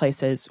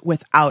workplaces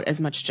without as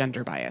much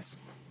gender bias?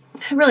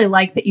 I really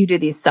like that you do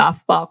these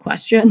softball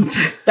questions.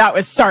 That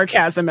was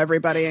sarcasm,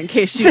 everybody, in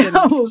case you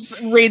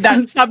didn't read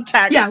that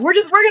subtext. Yeah, we're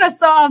going to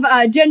solve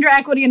gender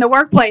equity in the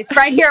workplace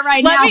right here,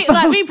 right now.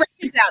 Let me break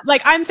it down.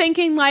 Like, I'm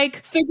thinking,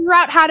 like, figure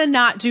out how to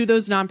not do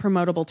those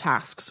non-promotable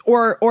tasks,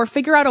 or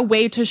figure out a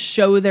way to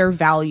show their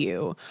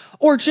value,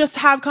 or just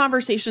have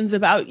conversations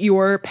about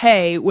your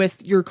pay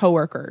with your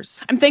coworkers.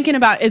 I'm thinking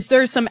about, is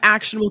there some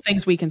actionable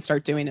things we can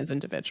start doing as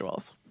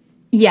individuals?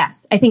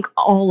 Yes, I think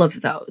all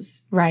of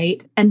those,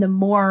 right? And the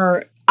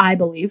more, I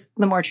believe,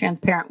 the more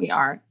transparent we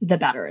are, the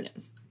better it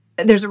is.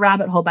 There's a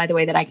rabbit hole, by the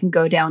way, that I can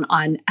go down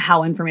on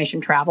how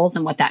information travels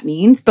and what that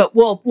means, but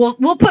we'll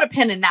put a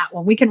pin in that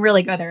one. We can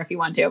really go there if you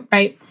want to,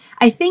 right?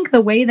 I think the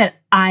way that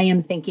I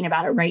am thinking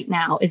about it right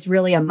now is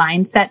really a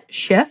mindset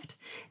shift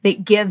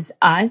that gives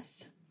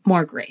us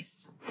more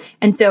grace.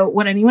 And so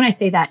what I mean when I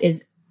say that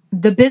is,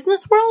 the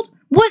business world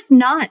was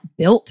not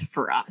built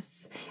for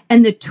us.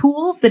 And the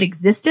tools that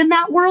exist in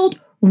that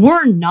world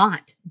were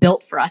not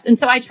built for us. And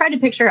so I try to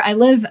picture, I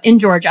live in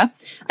Georgia.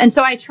 And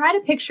so I try to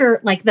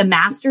picture like the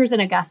Masters in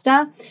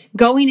Augusta,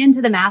 going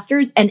into the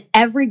Masters and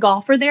every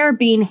golfer there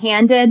being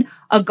handed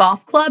a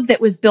golf club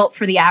that was built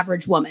for the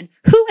average woman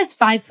who is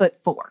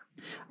 5'4",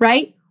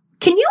 right?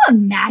 Can you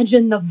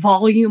imagine the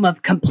volume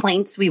of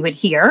complaints we would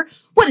hear?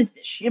 What is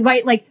this shit?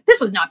 Right? Like, this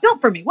was not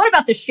built for me. What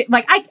about this shit?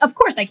 Like, of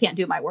course I can't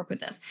do my work with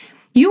this.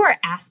 You are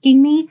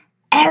asking me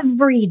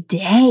every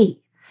day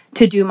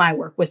to do my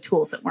work with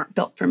tools that weren't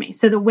built for me.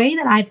 So the way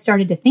that I've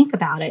started to think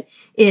about it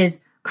is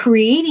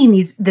creating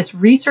this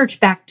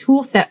research-backed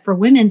tool set for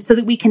women so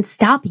that we can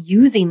stop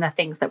using the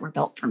things that were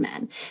built for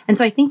men. And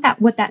so I think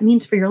that what that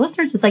means for your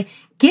listeners is like,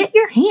 get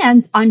your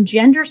hands on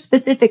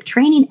gender-specific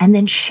training and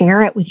then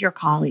share it with your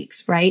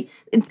colleagues, right?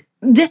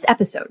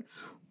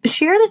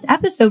 Share this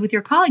episode with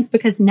your colleagues,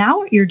 because now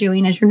what you're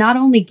doing is you're not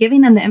only giving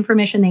them the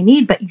information they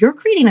need, but you're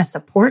creating a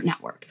support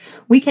network.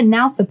 We can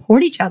now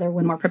support each other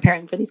when we're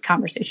preparing for these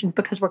conversations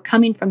because we're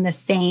coming from the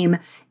same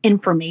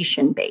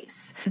information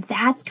base.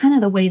 That's kind of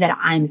the way that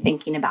I'm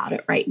thinking about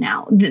it right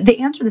now. The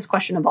answer to this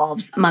question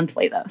evolves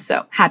monthly, though.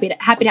 So happy to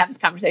have this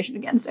conversation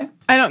again soon.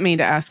 I don't mean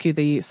to ask you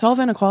the solve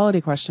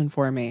inequality question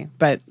for me,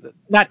 but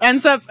That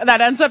ends up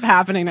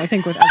happening, I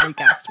think, with every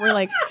guest. We're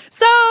like,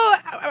 so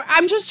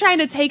I'm just trying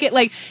to take it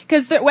like,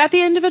 because at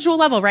the individual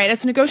level, right?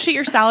 It's negotiate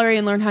your salary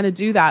and learn how to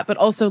do that. But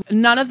also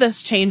none of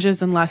this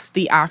changes unless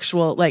the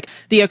actual, like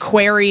the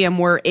aquarium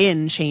we're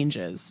in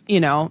changes, you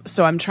know?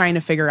 So I'm trying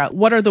to figure out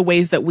what are the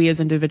ways that we as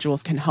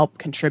individuals can help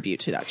contribute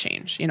to that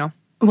change, you know?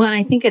 Well, and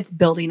I think it's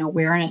building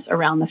awareness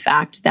around the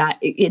fact that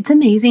it's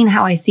amazing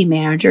how I see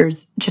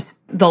managers, just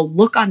the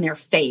look on their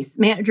face,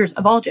 managers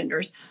of all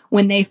genders,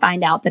 when they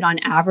find out that on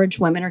average,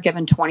 women are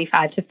given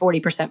 25 to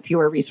 40%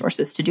 fewer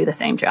resources to do the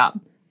same job.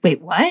 Wait,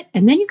 what?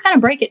 And then you kind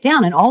of break it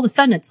down and all of a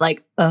sudden it's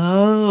like,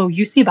 oh,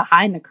 you see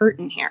behind the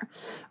curtain here,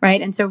 right?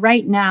 And so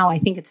right now, I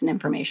think it's an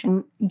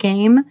information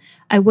game.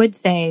 I would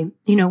say,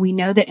 you know, we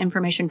know that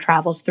information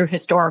travels through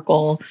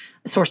historical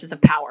sources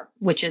of power,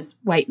 which is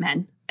white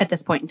men at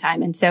this point in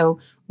time. And so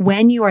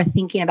when you are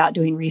thinking about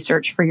doing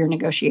research for your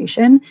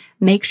negotiation,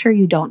 make sure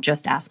you don't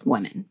just ask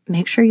women.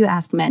 Make sure you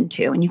ask men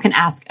too. And you can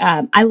ask,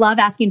 I love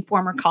asking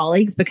former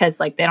colleagues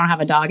because like they don't have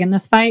a dog in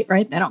this fight,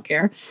 right? They don't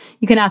care.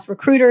 You can ask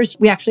recruiters.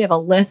 We actually have a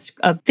list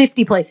of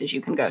 50 places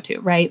you can go to,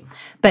 right?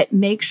 But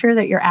make sure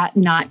that you're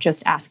not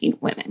just asking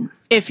women.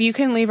 If you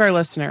can leave our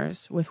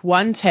listeners with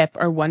one tip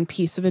or one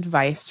piece of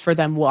advice for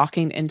them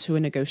walking into a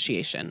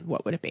negotiation,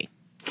 what would it be?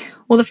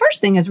 Well, the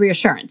first thing is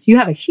reassurance. You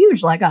have a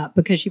huge leg up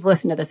because you've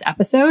listened to this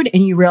episode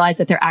and you realize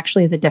that there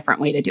actually is a different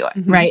way to do it,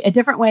 right? A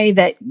different way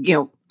that, you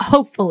know,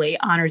 hopefully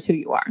honors who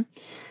you are.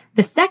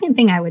 The second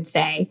thing I would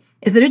say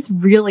is that it's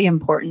really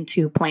important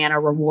to plan a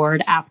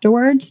reward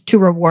afterwards to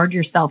reward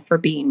yourself for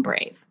being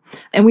brave.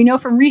 And we know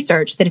from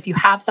research that if you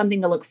have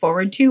something to look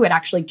forward to, it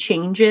actually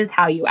changes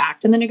how you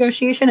act in the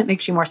negotiation. It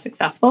makes you more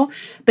successful.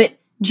 But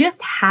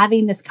just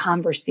having this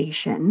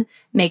conversation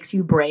makes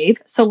you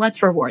brave. So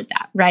let's reward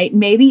that, right?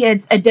 Maybe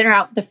it's a dinner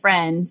out with the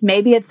friends.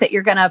 Maybe it's that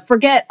you're going to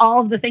forget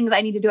all of the things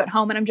I need to do at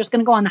home and I'm just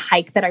going to go on the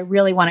hike that I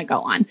really want to go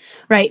on,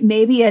 right?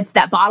 Maybe it's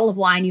that bottle of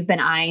wine you've been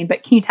eyeing,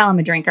 but can you tell I'm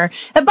a drinker?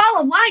 The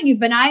bottle of wine you've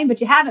been eyeing,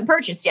 but you haven't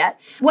purchased yet.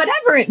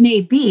 Whatever it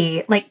may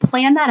be, like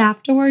plan that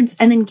afterwards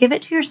and then give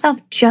it to yourself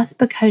just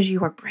because you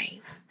were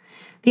brave.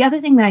 The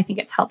other thing that I think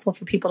it's helpful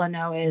for people to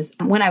know is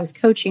when I was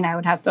coaching, I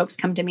would have folks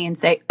come to me and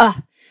say,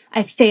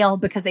 I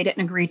failed because they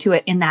didn't agree to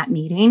it in that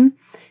meeting.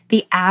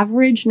 The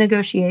average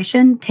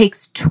negotiation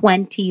takes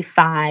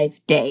 25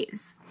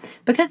 days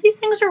because these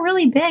things are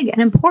really big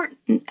and important.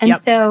 And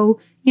so,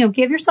 you know,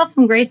 give yourself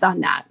some grace on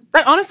that.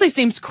 That honestly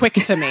seems quick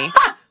to me.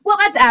 Well,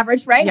 that's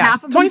average, right? Yeah,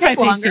 Half of them take 25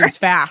 days longer. seems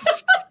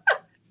fast.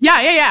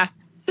 Yeah.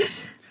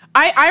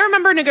 I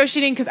remember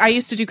negotiating because I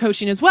used to do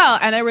coaching as well.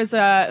 And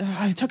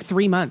it took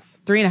 3 months,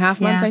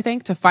 3.5 months, I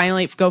think, to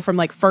finally go from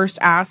like first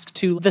ask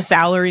to the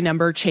salary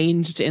number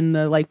changed in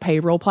the like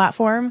payroll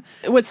platform.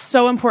 What's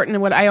so important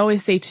and what I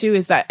always say too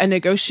is that a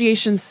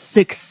negotiation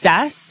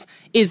success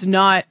is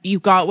not you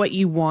got what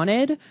you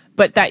wanted,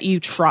 but that you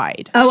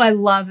tried. Oh, I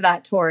love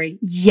that, Tori.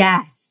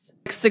 Yes.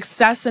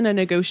 Success in a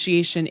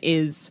negotiation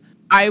is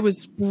I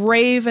was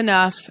brave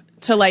enough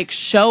to like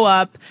show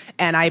up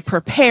and I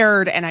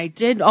prepared and I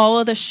did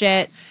all of the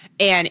shit.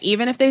 And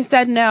even if they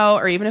said no,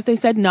 or even if they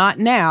said not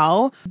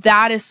now,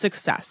 that is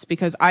success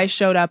because I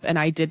showed up and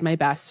I did my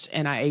best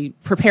and I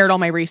prepared all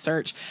my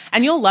research.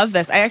 And you'll love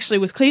this. I actually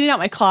was cleaning out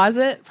my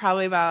closet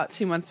probably about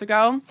 2 months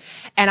ago.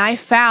 And I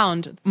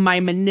found my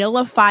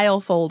manila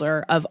file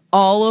folder of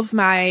all of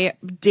my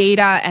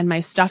data and my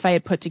stuff I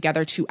had put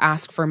together to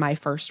ask for my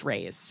first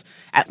raise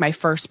at my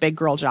first big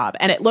girl job.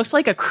 And it looked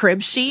like a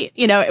crib sheet.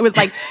 You know, it was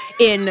like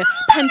in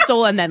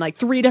pencil and then like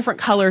 3 different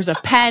colors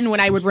of pen when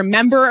I would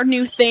remember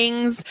new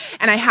things.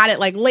 And I had it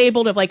like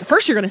labeled of like,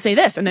 first you're going to say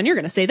this and then you're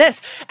going to say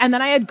this. And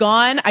then I had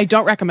gone, I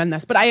don't recommend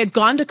this, but I had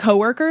gone to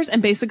coworkers and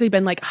basically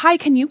been like, hi,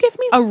 can you give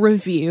me a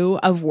review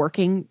of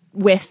working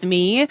with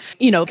me?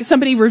 You know,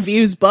 somebody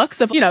reviews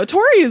books of, you know,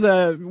 Tori is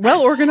a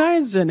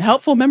well-organized and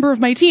helpful member of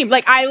my team.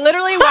 Like I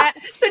literally went.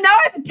 So now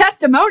I have a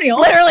testimonial.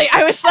 Literally,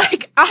 I was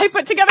like, I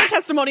put together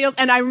testimonials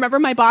and I remember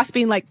my boss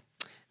being like,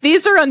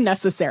 these are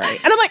unnecessary.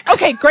 And I'm like,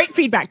 okay, great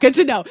feedback. Good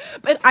to know.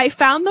 But I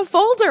found the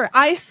folder.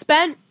 I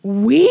spent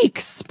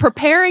weeks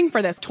preparing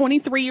for this,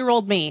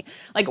 23-year-old me,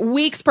 like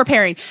weeks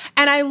preparing.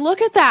 And I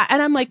look at that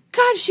and I'm like,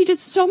 God, she did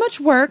so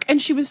much work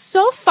and she was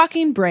so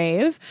fucking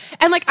brave.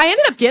 And like, I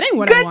ended up getting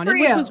what I wanted,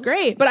 which was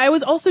great. But I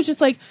was also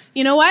just like,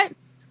 you know what?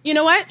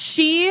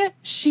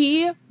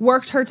 She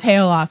worked her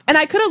tail off. And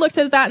I could have looked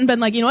at that and been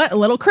like, you know what? A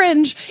little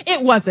cringe.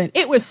 It wasn't.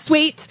 It was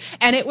sweet.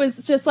 And it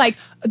was just like,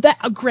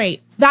 that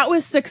great. That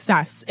was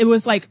success. It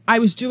was like, I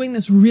was doing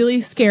this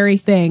really scary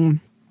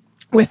thing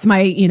with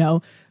my, you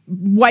know,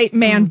 white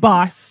man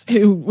boss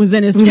who was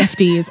in his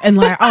 50s and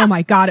like, oh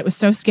my God, it was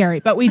so scary.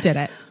 But we did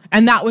it.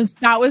 And that was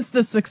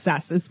the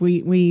success is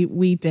we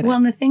did it. Well,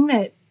 and the thing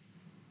that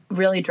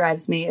really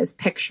drives me is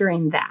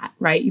picturing that,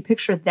 right? You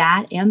picture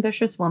that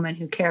ambitious woman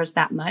who cares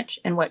that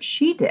much. And what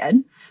she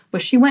did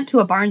was she went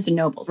to a Barnes and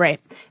Nobles. Right.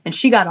 And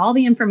she got all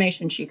the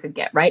information she could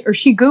get, right? Or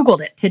she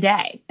Googled it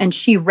today and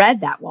she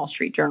read that Wall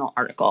Street Journal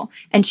article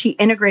and she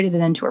integrated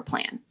it into her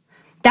plan.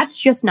 That's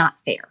just not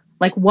fair.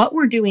 Like what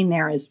we're doing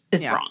there is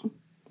wrong.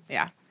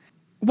 Yeah.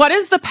 What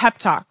is the pep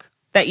talk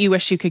that you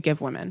wish you could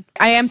give women?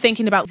 I am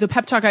thinking about the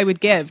pep talk I would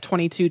give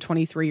 22,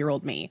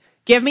 23-year-old me.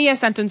 Give me a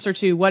sentence or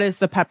two. What is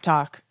the pep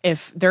talk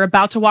if they're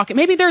about to walk in?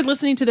 Maybe they're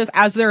listening to this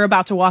as they're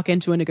about to walk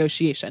into a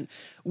negotiation.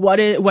 What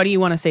do you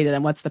want to say to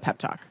them? What's the pep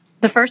talk?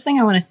 The first thing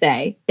I want to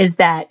say is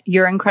that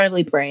you're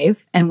incredibly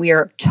brave and we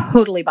are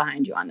totally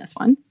behind you on this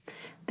one.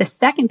 The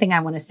second thing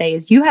I want to say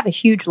is you have a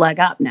huge leg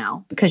up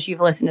now because you've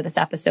listened to this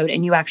episode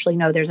and you actually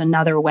know there's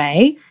another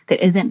way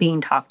that isn't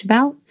being talked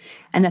about.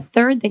 And the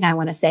third thing I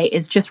want to say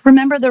is just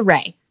remember the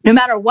Ray. No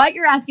matter what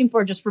you're asking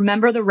for, just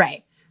remember the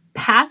Ray.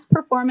 Past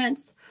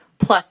performance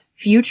plus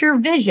future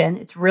vision.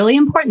 It's really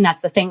important.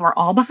 That's the thing we're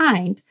all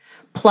behind.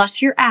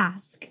 Plus your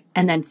ask,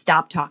 and then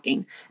stop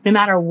talking. No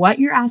matter what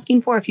you're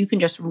asking for, if you can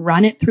just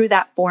run it through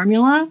that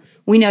formula,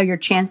 we know your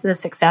chances of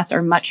success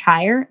are much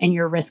higher and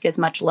your risk is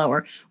much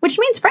lower, which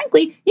means,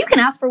 frankly, you can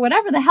ask for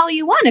whatever the hell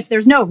you want if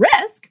there's no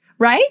risk,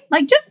 right?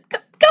 Like just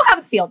go have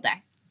a field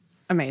day.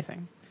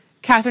 Amazing.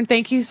 Kathryn,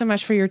 thank you so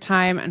much for your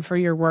time and for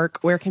your work.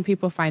 Where can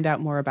people find out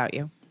more about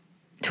you?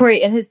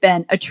 Tori, it has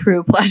been a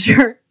true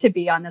pleasure to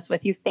be on this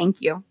with you.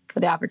 Thank you for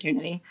the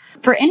opportunity.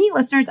 For any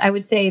listeners, I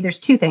would say there's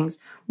two things.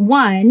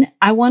 One,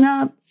 I want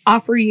to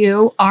offer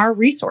you our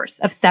resource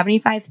of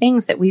 75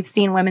 things that we've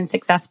seen women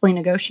successfully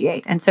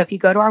negotiate. And so if you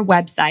go to our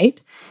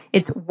website,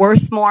 it's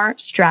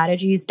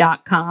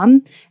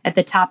worthmorestrategies.com. At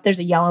the top, there's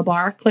a yellow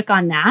bar. Click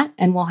on that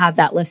and we'll have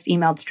that list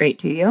emailed straight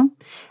to you.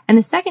 And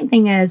the second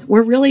thing is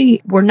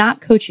we're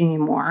not coaching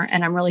anymore.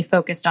 And I'm really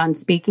focused on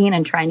speaking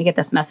and trying to get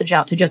this message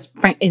out to just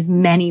as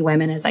many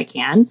women as I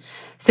can.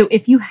 So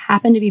if you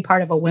happen to be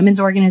part of a women's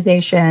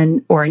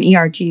organization or an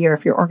ERG, or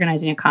if you're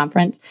organizing a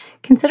conference,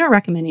 consider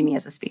recommending me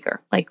as a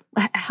speaker. Like,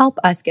 help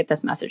us get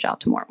this message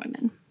out to more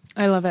women.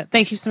 I love it.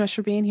 Thank you so much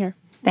for being here.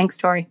 Thanks,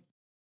 Tori.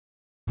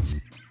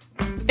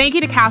 Thank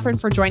you to Kathryn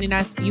for joining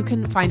us. You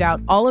can find out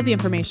all of the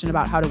information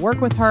about how to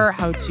work with her,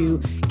 how to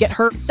get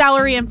her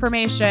salary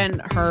information,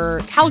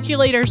 her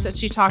calculators that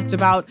she talked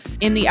about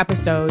in the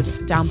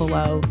episode down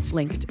below,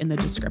 linked in the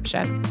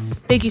description.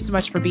 Thank you so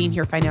much for being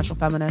here, Financial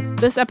Feminists.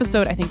 This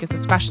episode, I think, is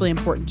especially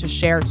important to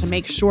share to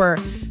make sure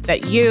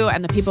that you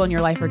and the people in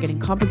your life are getting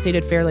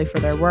compensated fairly for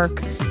their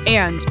work,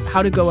 and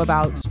how to go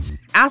about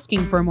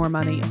asking for more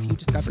money if you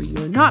discover you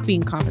are not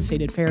being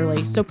compensated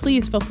fairly. So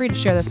please feel free to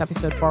share this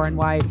episode far and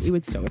wide. We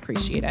would so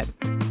appreciate it.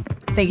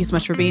 Thank you so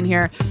much for being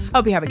here. I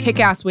hope you have a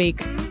kick-ass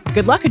week.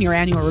 Good luck in your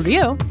annual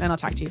review, and I'll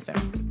talk to you soon.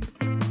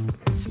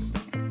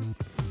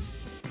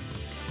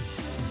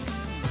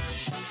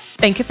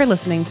 Thank you for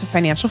listening to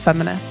Financial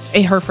Feminist,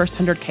 a Her First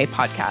 100K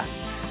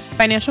podcast.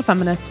 Financial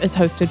Feminist is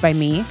hosted by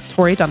me,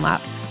 Tori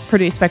Dunlap,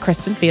 produced by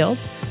Kristen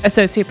Fields,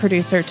 associate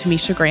producer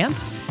Tamisha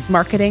Grant,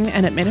 marketing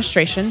and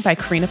administration by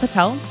Karina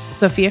Patel,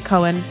 Sophia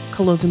Cohen,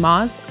 Khalil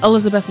Dumas,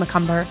 Elizabeth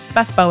McCumber,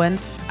 Beth Bowen,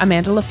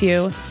 Amanda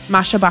LaFew,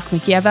 Masha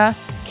Bachmikieva,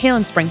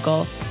 Kaylin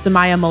Sprinkle,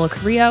 Samaya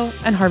Molakario,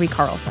 and Harvey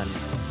Carlson.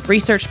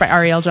 Research by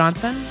Ariel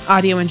Johnson,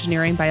 audio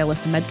engineering by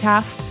Alyssa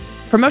Medcalf,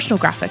 promotional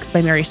graphics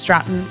by Mary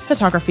Stratton,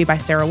 photography by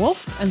Sarah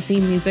Wolf, and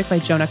theme music by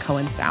Jonah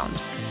Cohen Sound.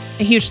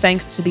 A huge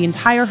thanks to the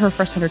entire Her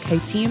First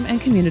 100K team and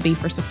community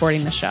for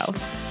supporting the show.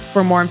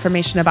 For more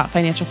information about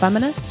Financial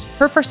Feminist,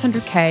 Her First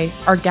 100K,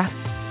 our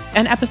guests,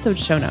 and episode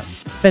show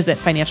notes, visit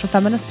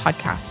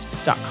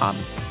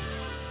financialfeministpodcast.com.